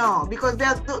don't know. Because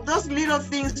there's those little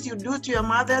things you do to your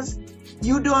mothers,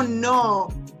 you don't know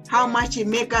how much it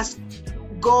makes us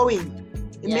going.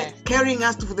 Yes. Carrying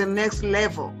us to the next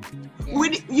level.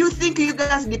 Yes. You think you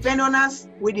guys depend on us?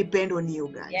 We depend on you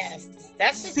guys. Yes,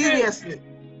 that's the seriously.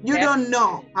 Truth. You don't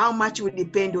know how much we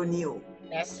depend on you.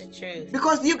 That's the truth.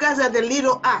 Because you guys are the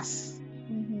little us.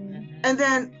 And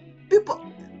then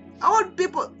old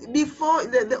people before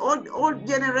the old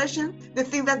generation, they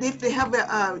think that if they have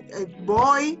a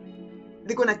boy,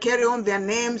 they're gonna carry on their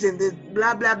names and the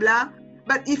blah blah blah.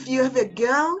 But if you have a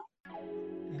girl,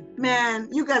 man,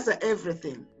 you guys are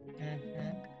everything.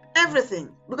 Everything.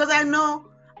 Because I know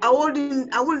I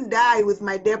wouldn't die with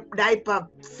my diaper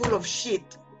full of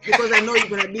shit because I know you're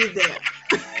gonna be there.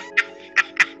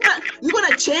 You're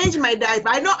gonna change my diaper.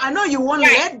 I know you won't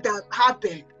let that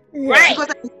happen. Right.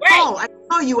 Because I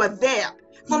know you are there.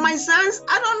 For my sons,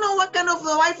 I don't know what kind of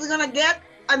a wife we're gonna get,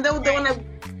 and they wanna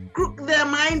crook their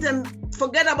minds and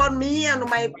forget about me and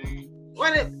my.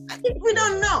 We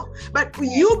don't know. But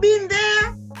you being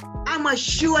there, I'm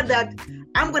assured that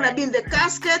I'm gonna be in the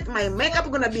casket. My makeup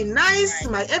is gonna be nice.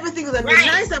 My everything is gonna be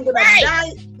nice. I'm gonna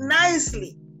die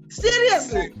nicely.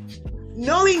 Seriously,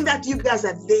 knowing that you guys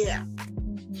are there.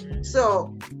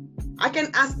 So I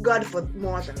can ask God for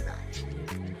more than that.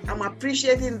 I'm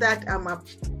appreciating that.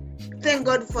 Thank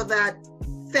God for that.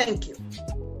 Thank you.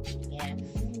 Yes.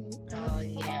 Oh,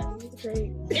 yes.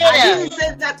 Great.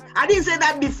 I didn't say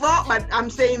that before, but I'm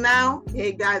saying now,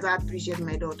 hey guys, I appreciate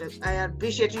my daughters. I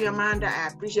appreciate you, Amanda. I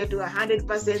appreciate you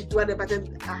 100%,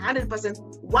 200%, 100%,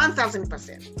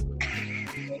 1000%.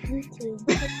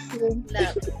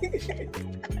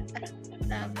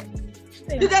 Love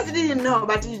it. You guys didn't know,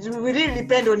 but we really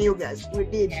depend on you guys. We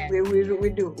did. Yes. We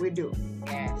do.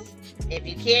 Yes. If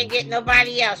you can't get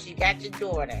nobody else, you got your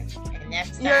daughter. And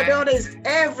that's your daughter is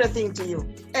everything to you.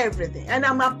 Everything. And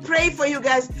I'm going to pray for you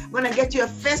guys when I get your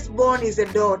firstborn is a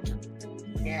daughter.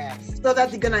 Yes. So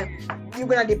that you're gonna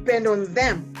depend on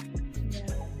them.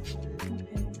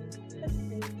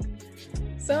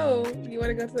 So, you want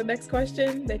to go to the next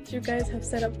question that you guys have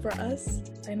set up for us?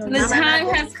 I know the time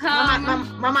has come.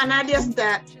 Mama Nadia,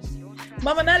 start.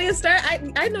 Mama Nadia, start.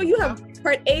 I know you have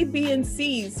part A, B, and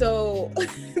C. So, all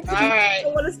right.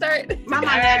 You want to start? Mama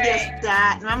Nadia,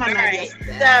 start. Nadia,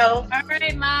 start. So, all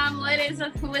right, Mom. What is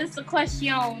the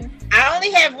question? I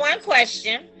only have one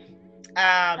question,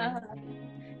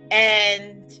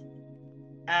 and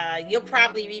you'll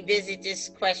probably revisit this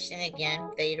question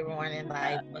again later on in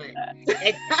life. But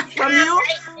from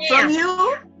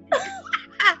you.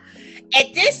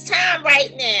 At this time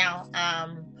right now,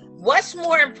 what's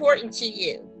more important to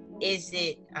you? Is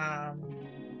it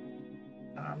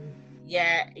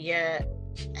your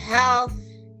health?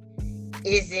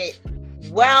 Is it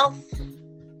wealth?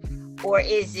 Or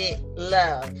is it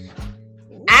love?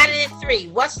 Out of the three,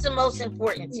 what's the most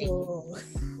important to you?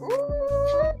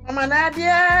 Mama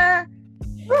Nadia.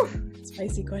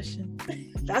 Spicy question.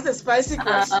 That's a spicy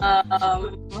question.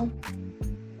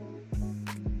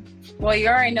 Well, you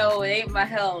already know it ain't my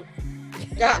health.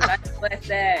 What's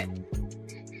that?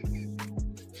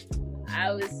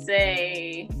 I would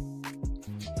say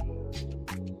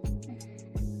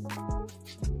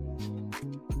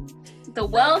the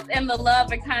wealth and the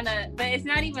love are kind of, but it's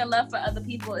not even love for other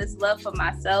people. It's love for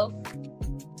myself.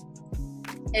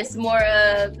 It's more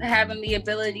of having the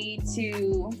ability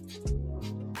to,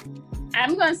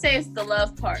 I'm going to say it's the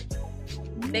love part,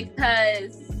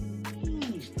 because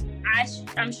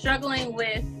I'm struggling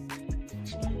with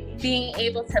being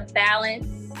able to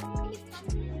balance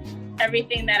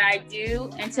everything that I do,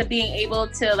 and to being able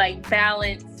to like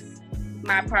balance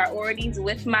my priorities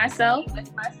with myself.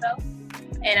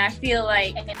 And I feel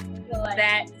like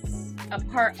that's a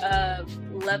part of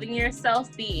loving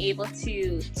yourself, being able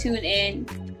to tune in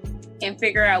and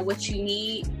figure out what you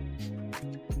need,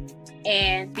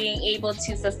 and being able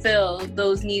to fulfill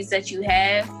those needs that you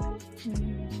have.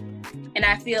 And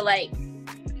I feel like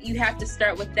you have to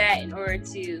start with that in order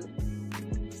to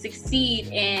succeed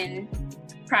in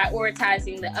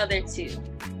prioritizing the other two.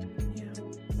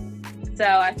 So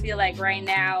I feel like right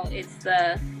now it's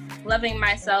the loving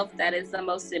myself that is the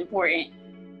most important,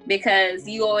 because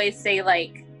you always say,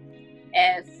 like,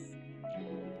 if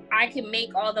I can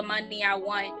make all the money I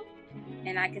want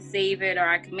and I can save it, or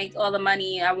I can make all the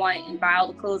money I want and buy all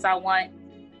the clothes I want,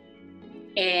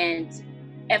 and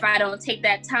if I don't take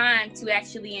that time to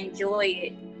actually enjoy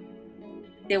it,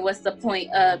 then what's the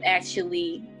point of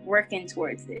actually working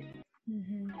towards it?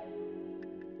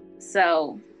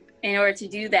 So in order to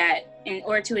do that, in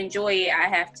order to enjoy it, I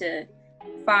have to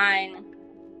find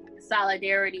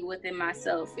solidarity within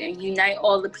myself and unite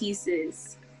all the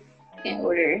pieces in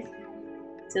order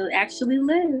to actually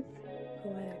live.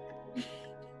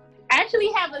 I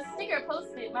actually have a sticker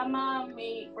posted my mom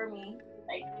made for me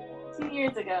like 2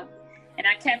 years ago, and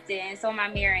I kept it, and it's on my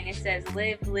mirror, and it says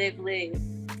live, live, live.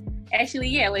 Actually,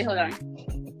 yeah, wait, hold on.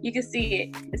 You can see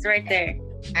it. It's right there.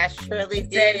 I surely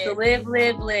did. It says live,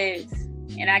 live, live.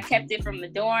 And I kept it from the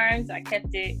dorms. I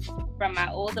kept it from my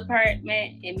old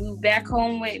apartment. It moved back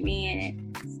home with me,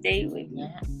 and it stayed with me.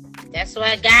 That's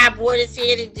what God brought us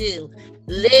here to do.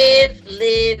 Live,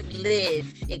 live,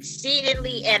 live.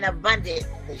 Exceedingly and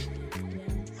abundantly.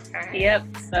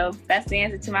 Yep. So that's the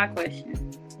answer to my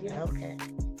question. Okay.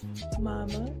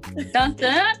 Mama. Dun,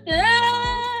 dun,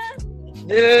 dun.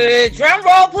 Drum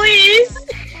roll, please.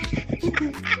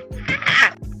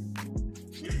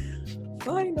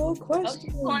 Final Oh,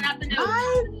 question. Pulling out the notes.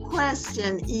 My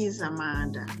question is,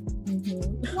 Amanda,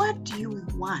 what do you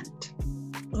want?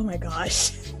 Oh my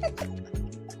gosh.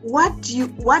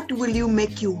 What will you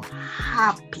make you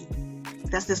happy?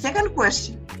 That's the second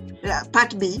question.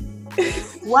 Part B.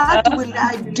 What will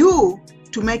I do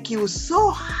to make you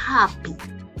so happy?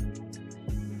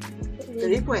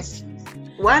 3 questions.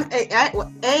 One A,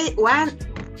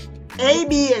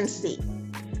 B, and C.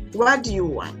 What do you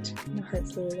want? My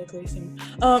heart's literally like racing.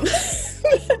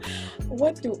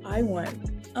 What do I want?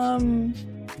 I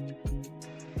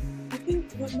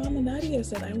think what Mama Nadia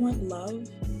said. I want love,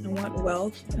 I want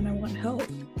wealth, and I want health.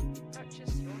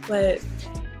 But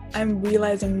I'm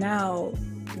realizing now,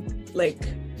 like,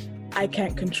 I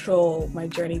can't control my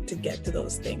journey to get to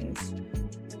those things.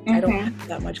 I don't have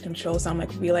that much control, so I'm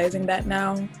like realizing that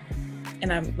now,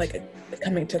 and I'm like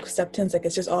coming to acceptance. Like,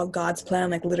 it's just all God's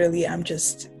plan. Like, literally, I'm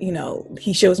just,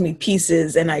 He shows me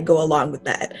pieces, and I go along with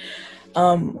that.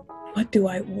 What do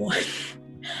I want?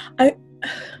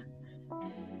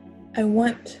 I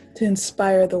want to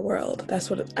inspire the world. That's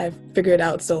what I've figured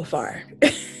out so far.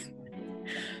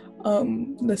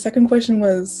 The second question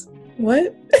was,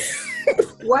 what?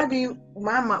 What do you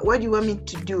want me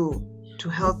to do to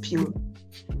help you?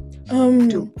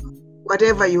 To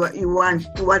whatever you want,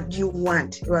 what you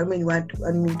want. I mean, want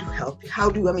me to help you. How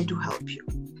do you want me to help you?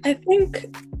 I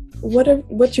think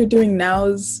what you're doing now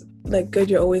is like good.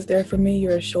 You're always there for me.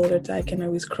 You're a shoulder that I can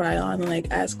always cry on and like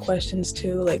ask questions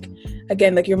to. Like,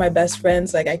 again, like, you're my best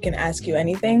friends. Like, I can ask you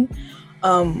anything.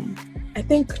 I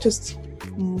think just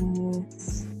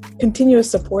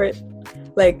continuous support.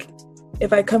 Like,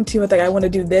 if I come to you with like, I want to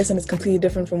do this and it's completely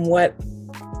different from what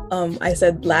I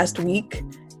said last week,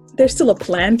 there's still a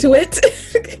plan to it.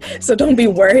 So don't be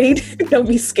worried. Don't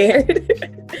be scared.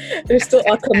 They're still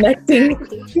all connecting.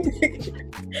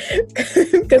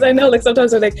 Because I know, like,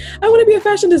 sometimes they're like, I want to be a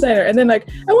fashion designer. And then, like,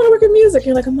 I want to work in music.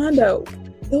 You're like, Amanda,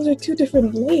 those are 2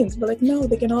 different lanes. But, like, no,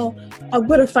 they can all, I'm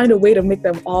going to find a way to make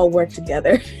them all work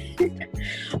together.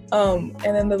 And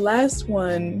then the last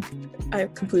one, I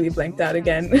completely blanked out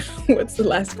again. What's the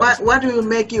last question? What will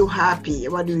make you happy?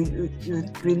 What do you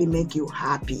really make you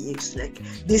happy? It's like,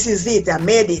 this is it. I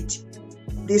made it.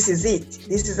 This is it.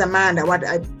 This is Amanda. What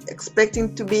I'm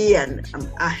expecting to be, and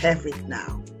I have it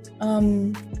now.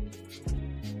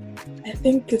 I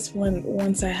think it's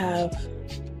once I have.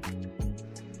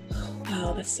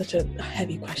 Wow, that's such a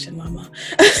heavy question, Mama.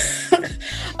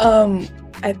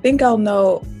 I think I'll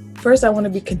know. First, I want to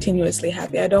be continuously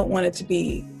happy. I don't want it to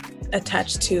be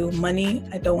attached to money.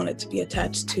 I don't want it to be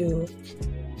attached to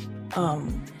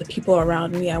the people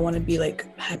around me. I want to be like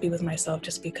happy with myself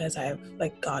just because I have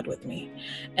like God with me.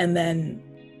 And then,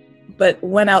 but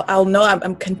when I'll know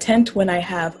I'm content when I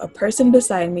have a person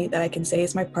beside me that I can say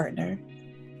is my partner,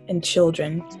 and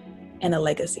children, and a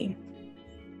legacy.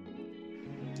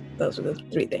 Those are the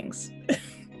 3 things.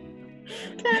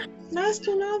 Okay, nice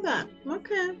to know that.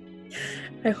 Okay.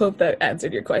 I hope that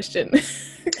answered your question.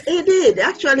 It did.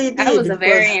 Actually, it did. That was a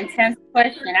very intense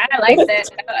question. I like that.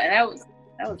 That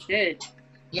was good.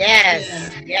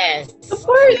 Yes. Yes. Of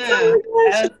course. Yeah. That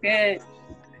was good.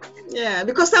 Yeah,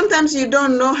 because sometimes you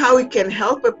don't know how we can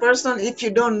help a person if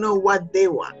you don't know what they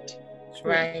want.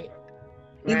 Right.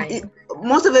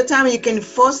 Most of the time, you can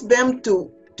force them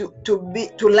to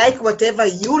like whatever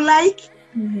you like,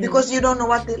 because you don't know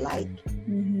what they like.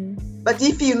 But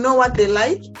if you know what they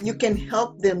like, you can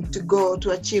help them to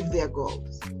achieve their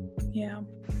goals. Yeah.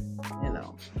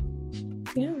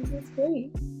 Yeah, that's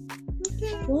great.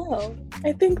 Okay. Well,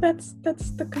 I think that's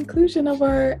the conclusion of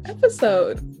our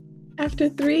episode. After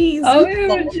 3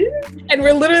 and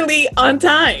we're literally on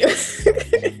time.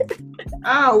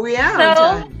 Oh, we are on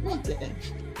time. Okay.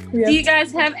 Do you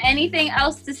guys have anything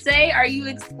else to say? Are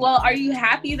you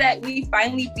happy that we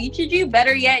finally featured you?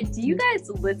 Better yet, do you guys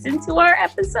listen to our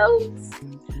episodes?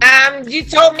 You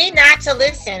told me not to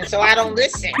listen, so I don't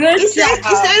listen. It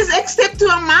says except to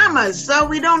our mamas, so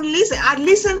we don't listen. I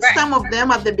listened to some of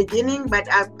them at the beginning, but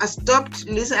I stopped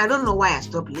listening. I don't know why I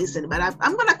stopped listening, but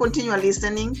I'm gonna continue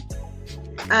listening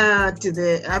to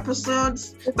the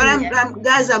episodes. But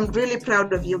I'm really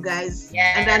proud of you guys.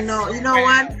 Yes. And I know, you know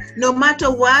what? No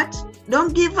matter what,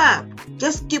 don't give up.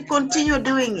 Just continue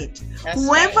doing it. That's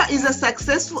Whoever right. is a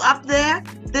successful up there,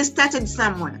 they started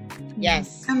somewhere.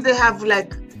 Yes. And they have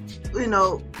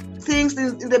things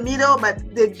in the middle,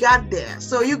 but they got there.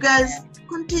 So you guys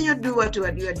continue to do what you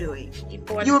are doing.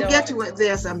 You'll get to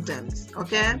there sometimes,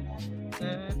 okay?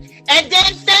 Mm-hmm. And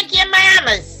then thank your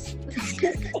mamas.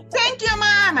 Thank you,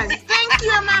 mamas. Thank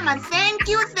you, mama. Thank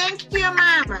you,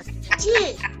 mama.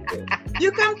 Gee,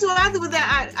 you come to us with the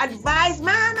advice,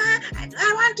 Mama,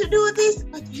 I want to do this,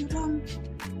 but you don't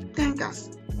us.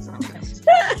 So.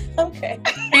 Okay.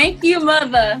 Thank you,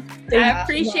 Mother. Thank I you,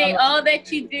 appreciate Mama. all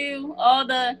that you do, all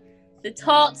the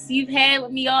talks you've had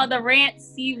with me, all the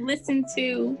rants you've listened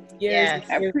to. Yes.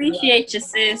 I appreciate you,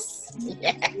 sis.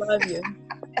 Love you.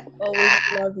 Always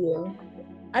love you.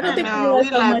 I don't think know, we we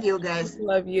how love much you guys. we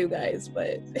love you guys,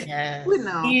 but Yeah. We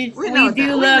know. We know do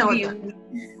that. love we know you.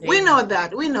 That. We know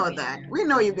that. We know that. We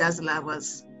know you guys love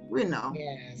us. We know.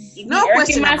 Yes. You No be irking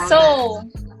question my about soul.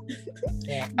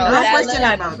 Yeah. No Oh, that- question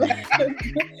about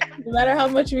that. no matter how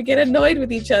much we get annoyed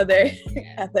with each other,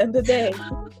 at the end of the day,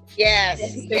 yes.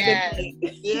 it's a good Yes. thing.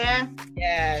 Yeah.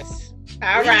 Yes.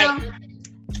 All We right. know.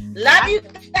 Love you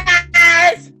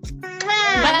guys. Bye.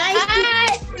 Nice to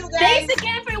meet you guys. Thanks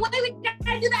again for what we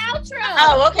gotta do the outro.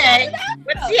 Oh, okay.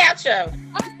 What's the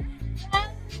outro?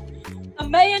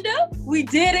 Amanda, we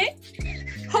did it.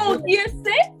 Whole year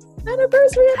 6.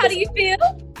 Anniversary. How do you feel?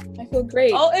 I feel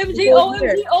great. OMG, A whole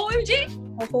year.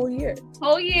 OMG. A whole year.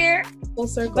 Whole year. Full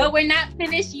circle. But we're not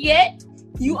finished yet.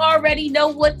 You already know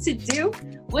what to do,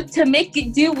 what to make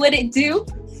it do what it do.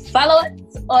 Follow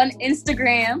us on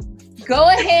Instagram. Go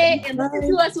ahead and listen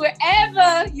to us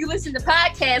wherever you listen to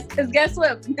podcasts, because guess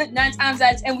what? 9 times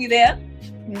out of 10 we there.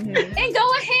 Mhm. And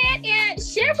go ahead and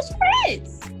share with your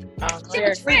friends. Share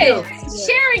with we your friends.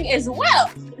 Sharing as well.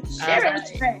 Share it with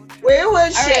your friends. We will All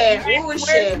share. right, We will where's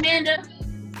share. Amanda?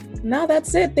 No,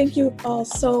 that's it. Thank you all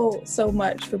so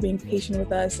much for being patient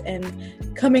with us and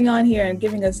coming on here and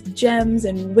giving us gems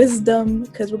and wisdom,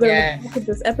 because we're going to look at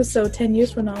this episode 10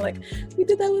 years from now like, we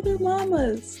did that with our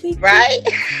mamas. Thank you. Right?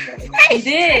 We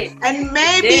did. And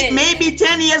maybe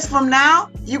 10 years from now,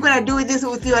 you're gonna do this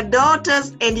with your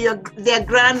daughters and their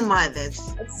grandmothers.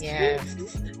 Yes.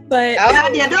 But Oh,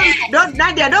 Nadia,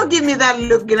 Nadia, don't give me that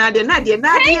look, Nadia. 10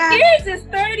 years is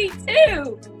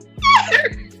 32.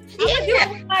 I'm gonna do it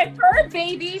with my fur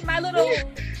baby, my little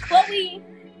Chloe,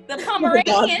 the dog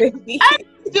Pomeranian. baby.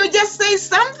 You just say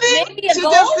something. Maybe a She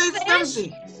just said goldfish.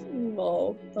 something.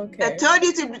 Oh, I okay. told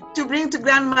you to bring to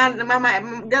grandma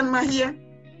here.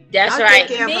 That's I'll right.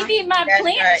 take care of her. Maybe my That's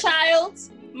plant right. child,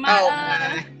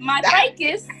 my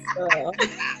ficus.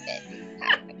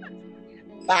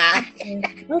 Bye.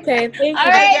 Okay, thank you. All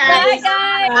right, guys. bye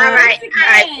guys. All right. Thanks All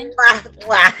right. again.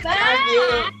 Bye.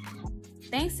 Bye.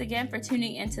 Thanks again for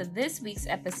tuning into this week's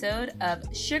episode of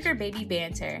Sugar Baby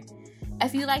Banter.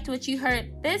 If you liked what you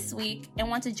heard this week and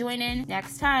want to join in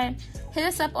next time, hit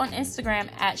us up on Instagram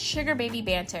at Sugar Baby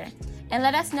Banter and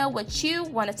let us know what you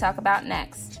want to talk about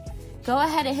next. Go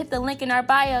ahead and hit the link in our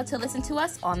bio to listen to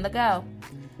us on the go.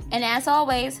 And as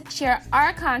always, share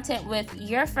our content with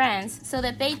your friends so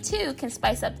that they too can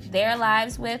spice up their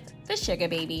lives with the Sugar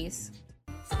Babies.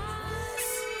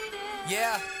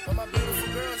 Yeah, where my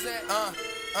beautiful girls at?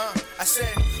 I said,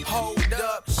 hold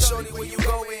up, shorty, where you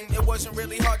going? It wasn't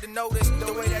really hard to notice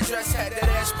the way that dress had that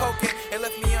ass poking. It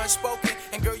left me unspoken.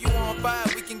 And girl, you on fire,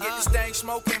 we can get this thing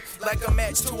smoking like a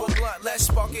match to a blunt. Let's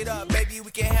spark it up, baby,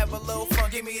 we can have a little fun.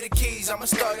 Give me the keys, I'ma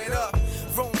start it up.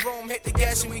 Vroom, vroom, hit the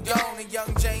gas and we gone. And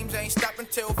young James ain't stopping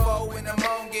till 4 in the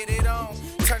morning. Get it on,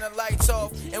 turn the lights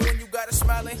off. And when you got a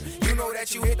smiling, you know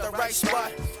that you hit the right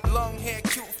spot. Long hair,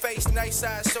 cute face, nice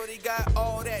eyes, so they got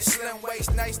all that. Slim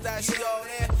waist, nice thighs, she all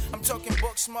there. I'm talking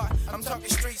book smart, I'm talking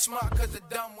street smart. Cause the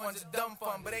dumb ones are dumb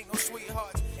fun, but ain't no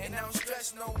sweethearts. And I don't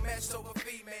stress no mess over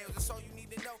females.